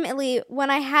 Ultimately, when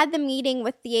I had the meeting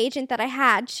with the agent that I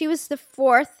had, she was the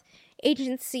 4th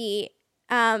agency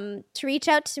to reach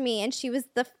out to me, and she was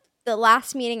the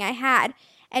last meeting I had.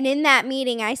 And in that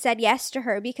meeting, I said yes to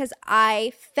her because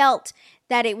I felt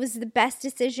that it was the best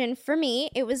decision for me.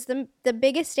 It was the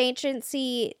biggest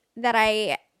agency that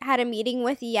I had a meeting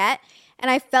with yet, and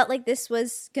I felt like this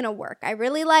was going to work. I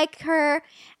really like her,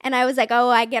 and I was like, oh,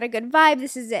 I get a good vibe.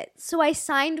 This is it. So I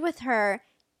signed with her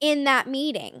in that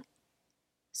meeting.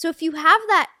 So if you have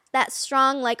that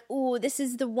strong, like, ooh, this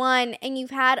is the one, and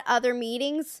you've had other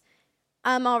meetings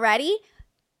already,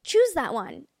 choose that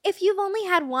one. If you've only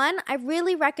had one, I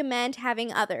really recommend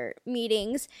having other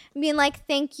meetings and being like,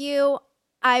 thank you.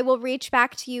 I will reach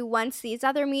back to you once these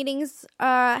other meetings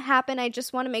happen. I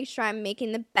just want to make sure I'm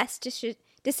making the best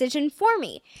decision for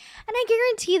me. And I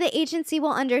guarantee the agency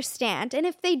will understand. And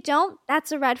if they don't,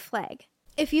 that's a red flag.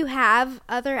 If you have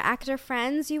other actor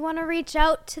friends, you want to reach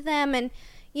out to them and,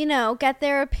 get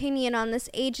their opinion on this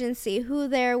agency, who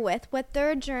they're with, what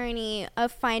their journey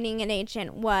of finding an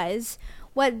agent was,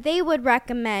 what they would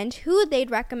recommend, who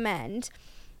they'd recommend.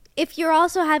 If you're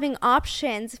also having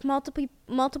options, if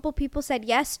multiple people said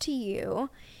yes to you,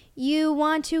 you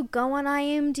want to go on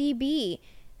IMDb,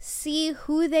 see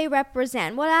who they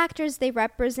represent, what actors they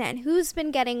represent, who's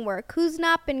been getting work, who's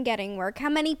not been getting work, how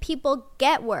many people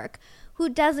get work, who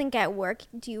doesn't get work,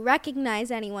 do you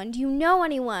recognize anyone, do you know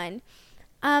anyone,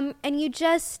 and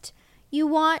you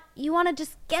want to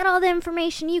just get all the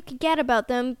information you can get about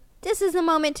them. This is the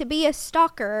moment to be a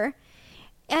stalker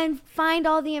and find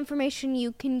all the information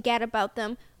you can get about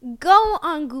them. Go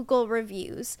on Google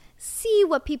reviews. See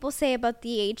what people say about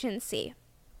the agency.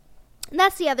 And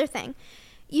that's the other thing.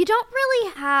 You don't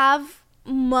really have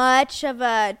much of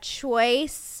a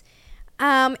choice.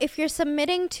 If you're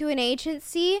submitting to an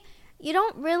agency, you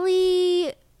don't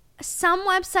really... Some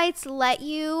websites let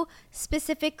you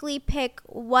specifically pick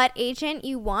what agent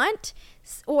you want,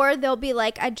 or there'll be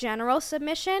like a general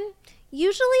submission.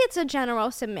 Usually it's a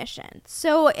general submission.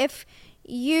 So if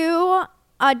you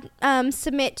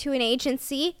submit to an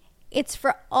agency, it's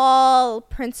for all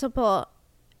principal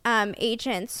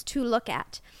agents to look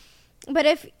at. But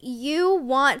if you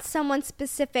want someone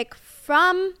specific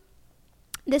from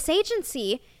this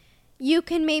agency, you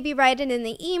can maybe write it in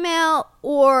the email,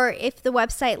 or if the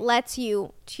website lets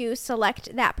you to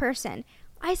select that person.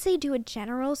 I say do a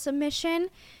general submission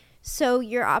so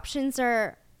your options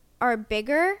are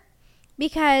bigger,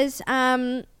 because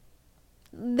the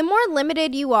more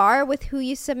limited you are with who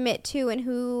you submit to and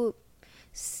who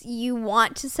you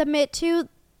want to submit to,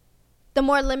 the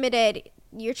more limited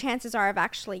your chances are of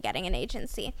actually getting an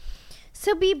agency.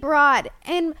 So be broad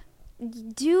and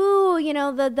do,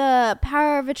 the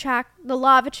power of the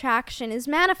law of attraction is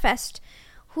manifest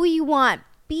who you want.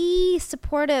 Be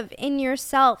supportive in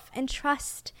yourself and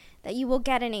trust that you will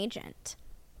get an agent.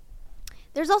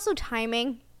 There's also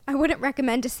timing. I wouldn't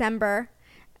recommend December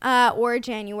or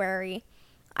January.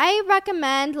 I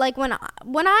recommend, like, when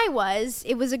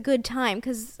it was a good time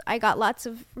because I got lots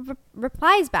of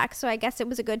replies back, so I guess it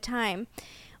was a good time.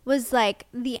 Was like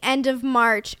the end of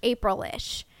March,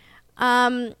 April-ish.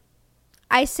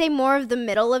 I say more of the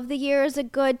middle of the year is a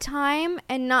good time,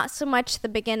 and not so much the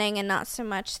beginning and not so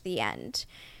much the end.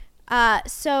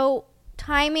 So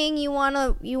timing, you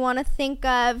wanna think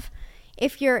of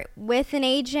if you're with an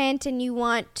agent and you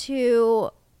want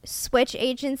to switch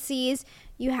agencies,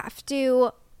 you have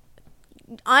to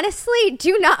honestly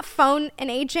do not phone an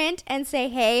agent and say,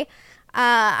 hey,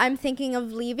 I'm thinking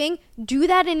of leaving. Do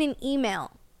that in an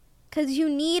email, because you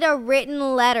need a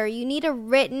written letter. You need a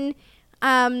written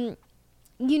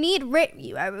you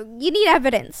need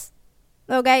evidence,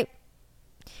 okay?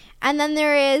 And then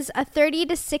there is a 30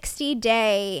 to 60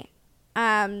 day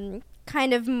kind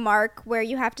of mark where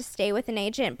you have to stay with an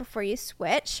agent before you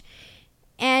switch.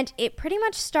 And it pretty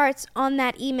much starts on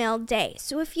that email day.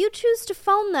 So if you choose to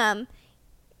phone them,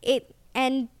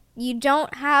 and you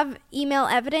don't have email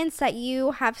evidence that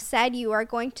you have said you are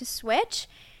going to switch,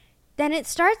 then it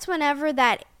starts whenever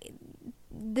that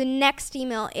the next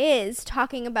email is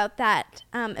talking about that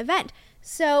event.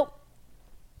 So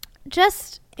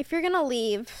just, if you're going to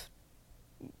leave,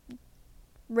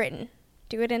 written,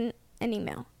 do it in an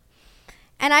email.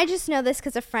 And I just know this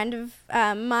because a friend of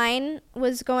mine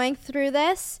was going through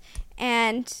this,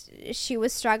 and she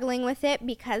was struggling with it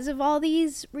because of all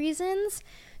these reasons.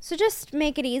 So just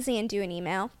make it easy and do an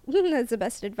email. That's the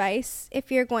best advice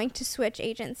if you're going to switch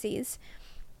agencies.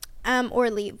 or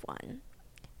leave one.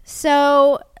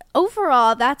 So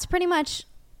overall, that's pretty much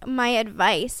my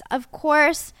advice. Of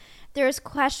course, there's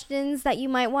questions that you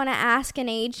might want to ask an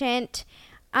agent.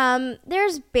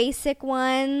 There's basic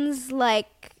ones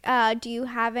like, do you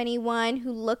have anyone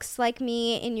who looks like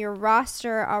me in your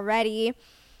roster already?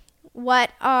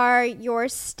 What are your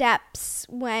steps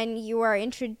when you are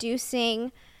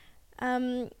introducing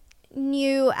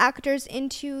new actors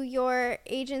into your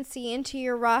agency, into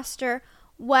your roster?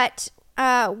 What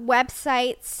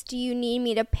websites do you need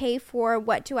me to pay for?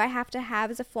 What do I have to have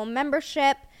as a full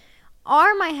membership?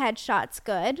 Are my headshots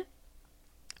good?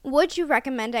 Would you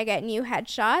recommend I get new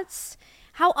headshots?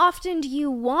 How often do you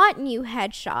want new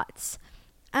headshots?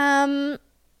 I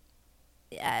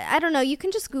don't know. You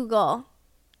can just Google.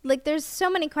 Like, there's so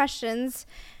many questions,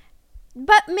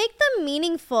 but make them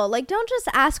meaningful. Like, don't just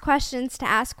ask questions to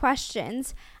ask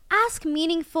questions. Ask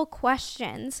meaningful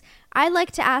questions. I like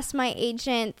to ask my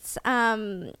agents,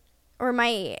 when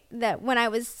I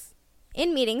was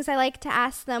in meetings, I like to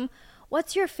ask them,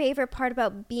 what's your favorite part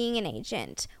about being an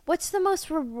agent? What's the most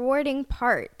rewarding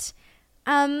part?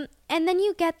 And then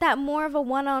you get that more of a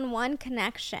one-on-one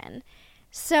connection.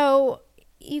 So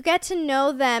you get to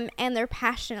know them and their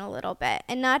passion a little bit,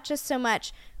 and not just so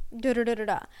much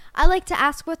da-da-da-da-da. I like to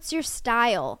ask, what's your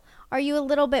style? Are you a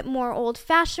little bit more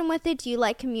old-fashioned with it? Do you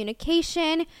like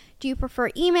communication? Do you prefer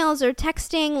emails or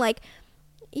texting? Like,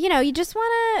 you know, you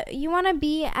want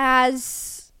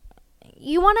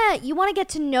to get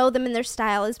to know them and their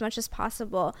style as much as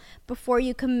possible before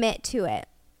you commit to it.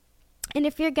 And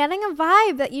if you're getting a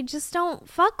vibe that you just don't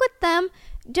fuck with them,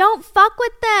 don't fuck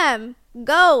with them.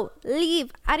 Go,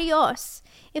 leave, adios.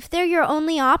 If they're your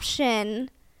only option,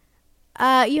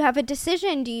 you have a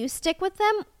decision. Do you stick with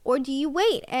them or do you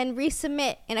wait and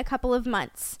resubmit in a couple of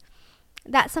months?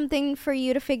 That's something for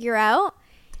you to figure out.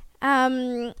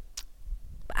 I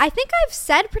think I've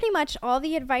said pretty much all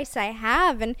the advice I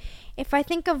have, and if I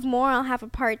think of more, I'll have a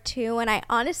part 2. And I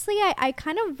honestly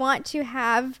kind of want to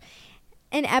have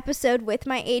an episode with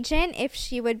my agent if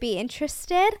she would be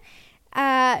interested,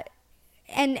 and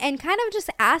kind of just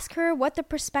ask her what the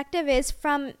perspective is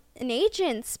from an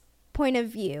agent's point of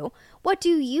view. What do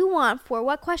you want for?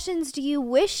 What questions do you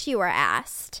wish you were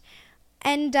asked?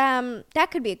 And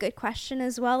that could be a good question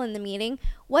as well in the meeting.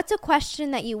 What's a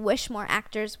question that you wish more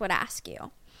actors would ask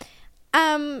you?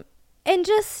 And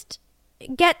just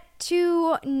get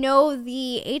to know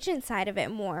the agent side of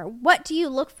it more. What do you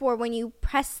look for when you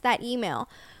press that email?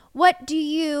 What do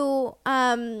you,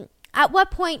 at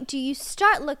what point do you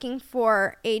start looking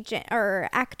for agent or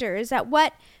actors? At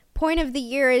what point of the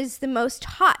year is the most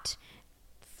hot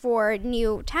for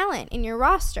new talent in your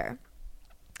roster?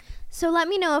 So let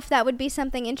me know if that would be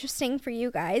something interesting for you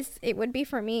guys. It would be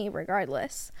for me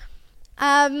regardless.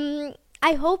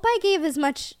 I hope I gave as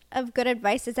much of good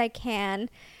advice as I can.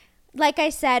 Like I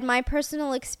said, my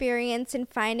personal experience in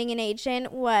finding an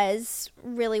agent was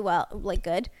really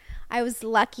good. I was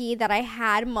lucky that I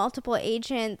had multiple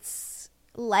agents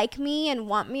like me and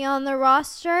want me on the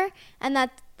roster, and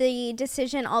that the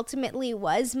decision ultimately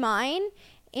was mine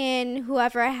in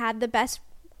whoever I had the best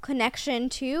connection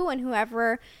to and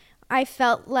whoever I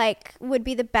felt like would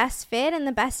be the best fit and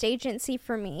the best agency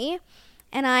for me.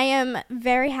 And I am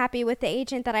very happy with the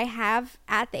agent that I have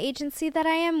at the agency that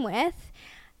I am with.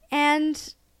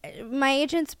 And my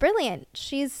agent's brilliant.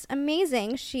 She's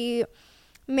amazing. She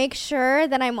makes sure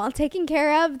that I'm all taken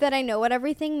care of, that I know what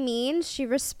everything means. She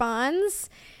responds.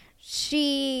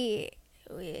 She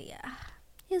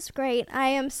is great. I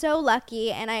am so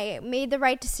lucky, and I made the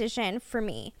right decision for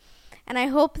me. And I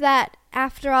hope that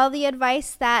after all the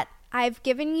advice that I've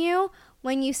given you,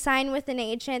 when you sign with an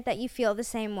agent, that you feel the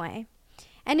same way.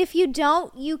 And if you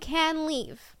don't, you can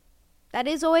leave. That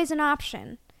is always an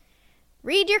option.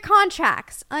 Read your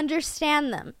contracts,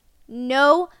 understand them,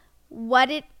 know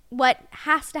what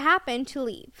has to happen to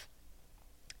leave.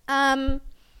 But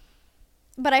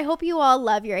I hope you all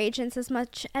love your agents as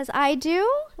much as I do.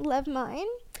 Love mine.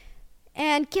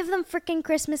 And give them freaking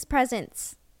Christmas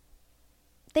presents.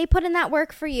 They put in that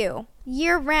work for you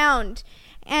year round.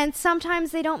 And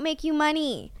sometimes they don't make you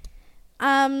money.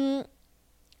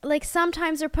 Like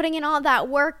sometimes they're putting in all that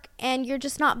work and you're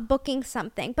just not booking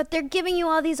something. But they're giving you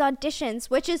all these auditions,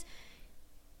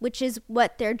 which is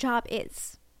what their job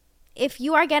is. If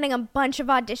you are getting a bunch of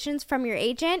auditions from your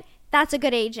agent, that's a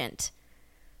good agent.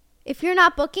 If you're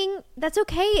not booking, that's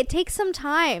okay. It takes some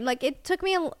time. Like it took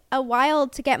me a while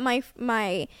to get my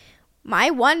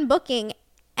one booking.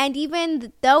 And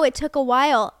even though it took a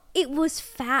while, it was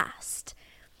fast.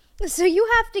 So you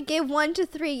have to give 1 to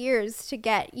 3 years to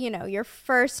get, your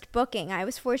first booking. I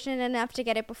was fortunate enough to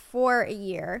get it before a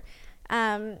year.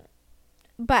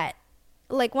 but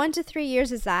like 1 to 3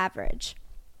 years is the average.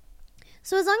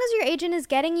 So as long as your agent is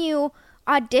getting you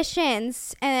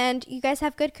auditions and you guys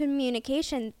have good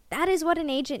communication, that is what an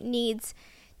agent needs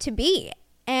to be.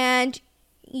 And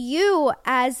you,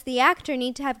 as the actor,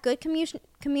 need to have good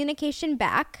communication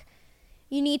back.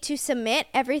 You need to submit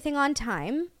everything on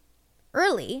time,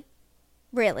 early,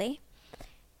 really.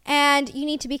 And you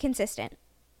need to be consistent.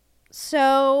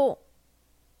 So,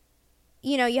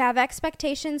 you know, you have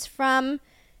expectations from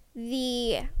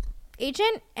the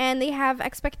agent and they have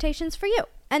expectations for you.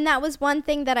 And that was one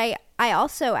thing that I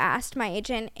also asked my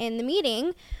agent in the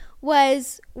meeting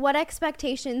was, what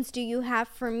expectations do you have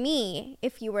for me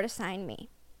if you were to sign me?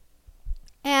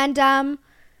 And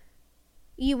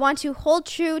you want to hold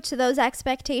true to those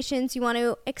expectations. You want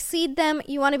to exceed them.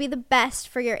 You want to be the best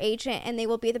for your agent, and they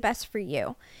will be the best for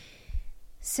you.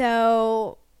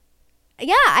 So,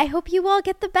 yeah, I hope you all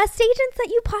get the best agents that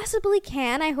you possibly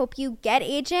can. I hope you get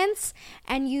agents,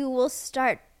 and you will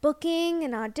start booking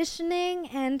and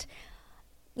auditioning and,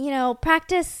 you know,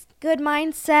 practice good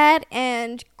mindset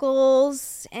and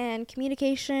goals and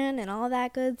communication and all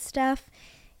that good stuff.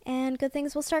 And good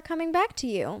things will start coming back to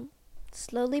you.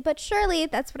 Slowly but surely,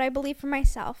 that's what I believe for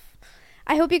myself.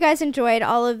 I hope you guys enjoyed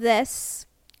all of this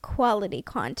quality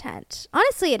content.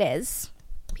 Honestly, it is.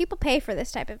 People pay for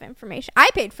this type of information.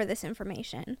 I paid for this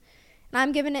information, and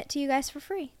I'm giving it to you guys for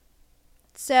free.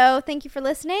 So thank you for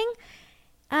listening.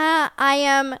 I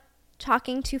am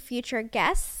talking to future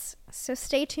guests, so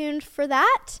stay tuned for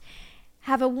that.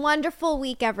 Have a wonderful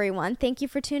week, everyone. Thank you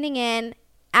for tuning in.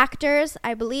 Actors,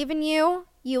 I believe in you.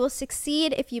 You will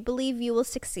succeed if you believe you will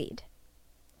succeed.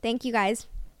 Thank you, guys.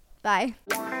 Bye.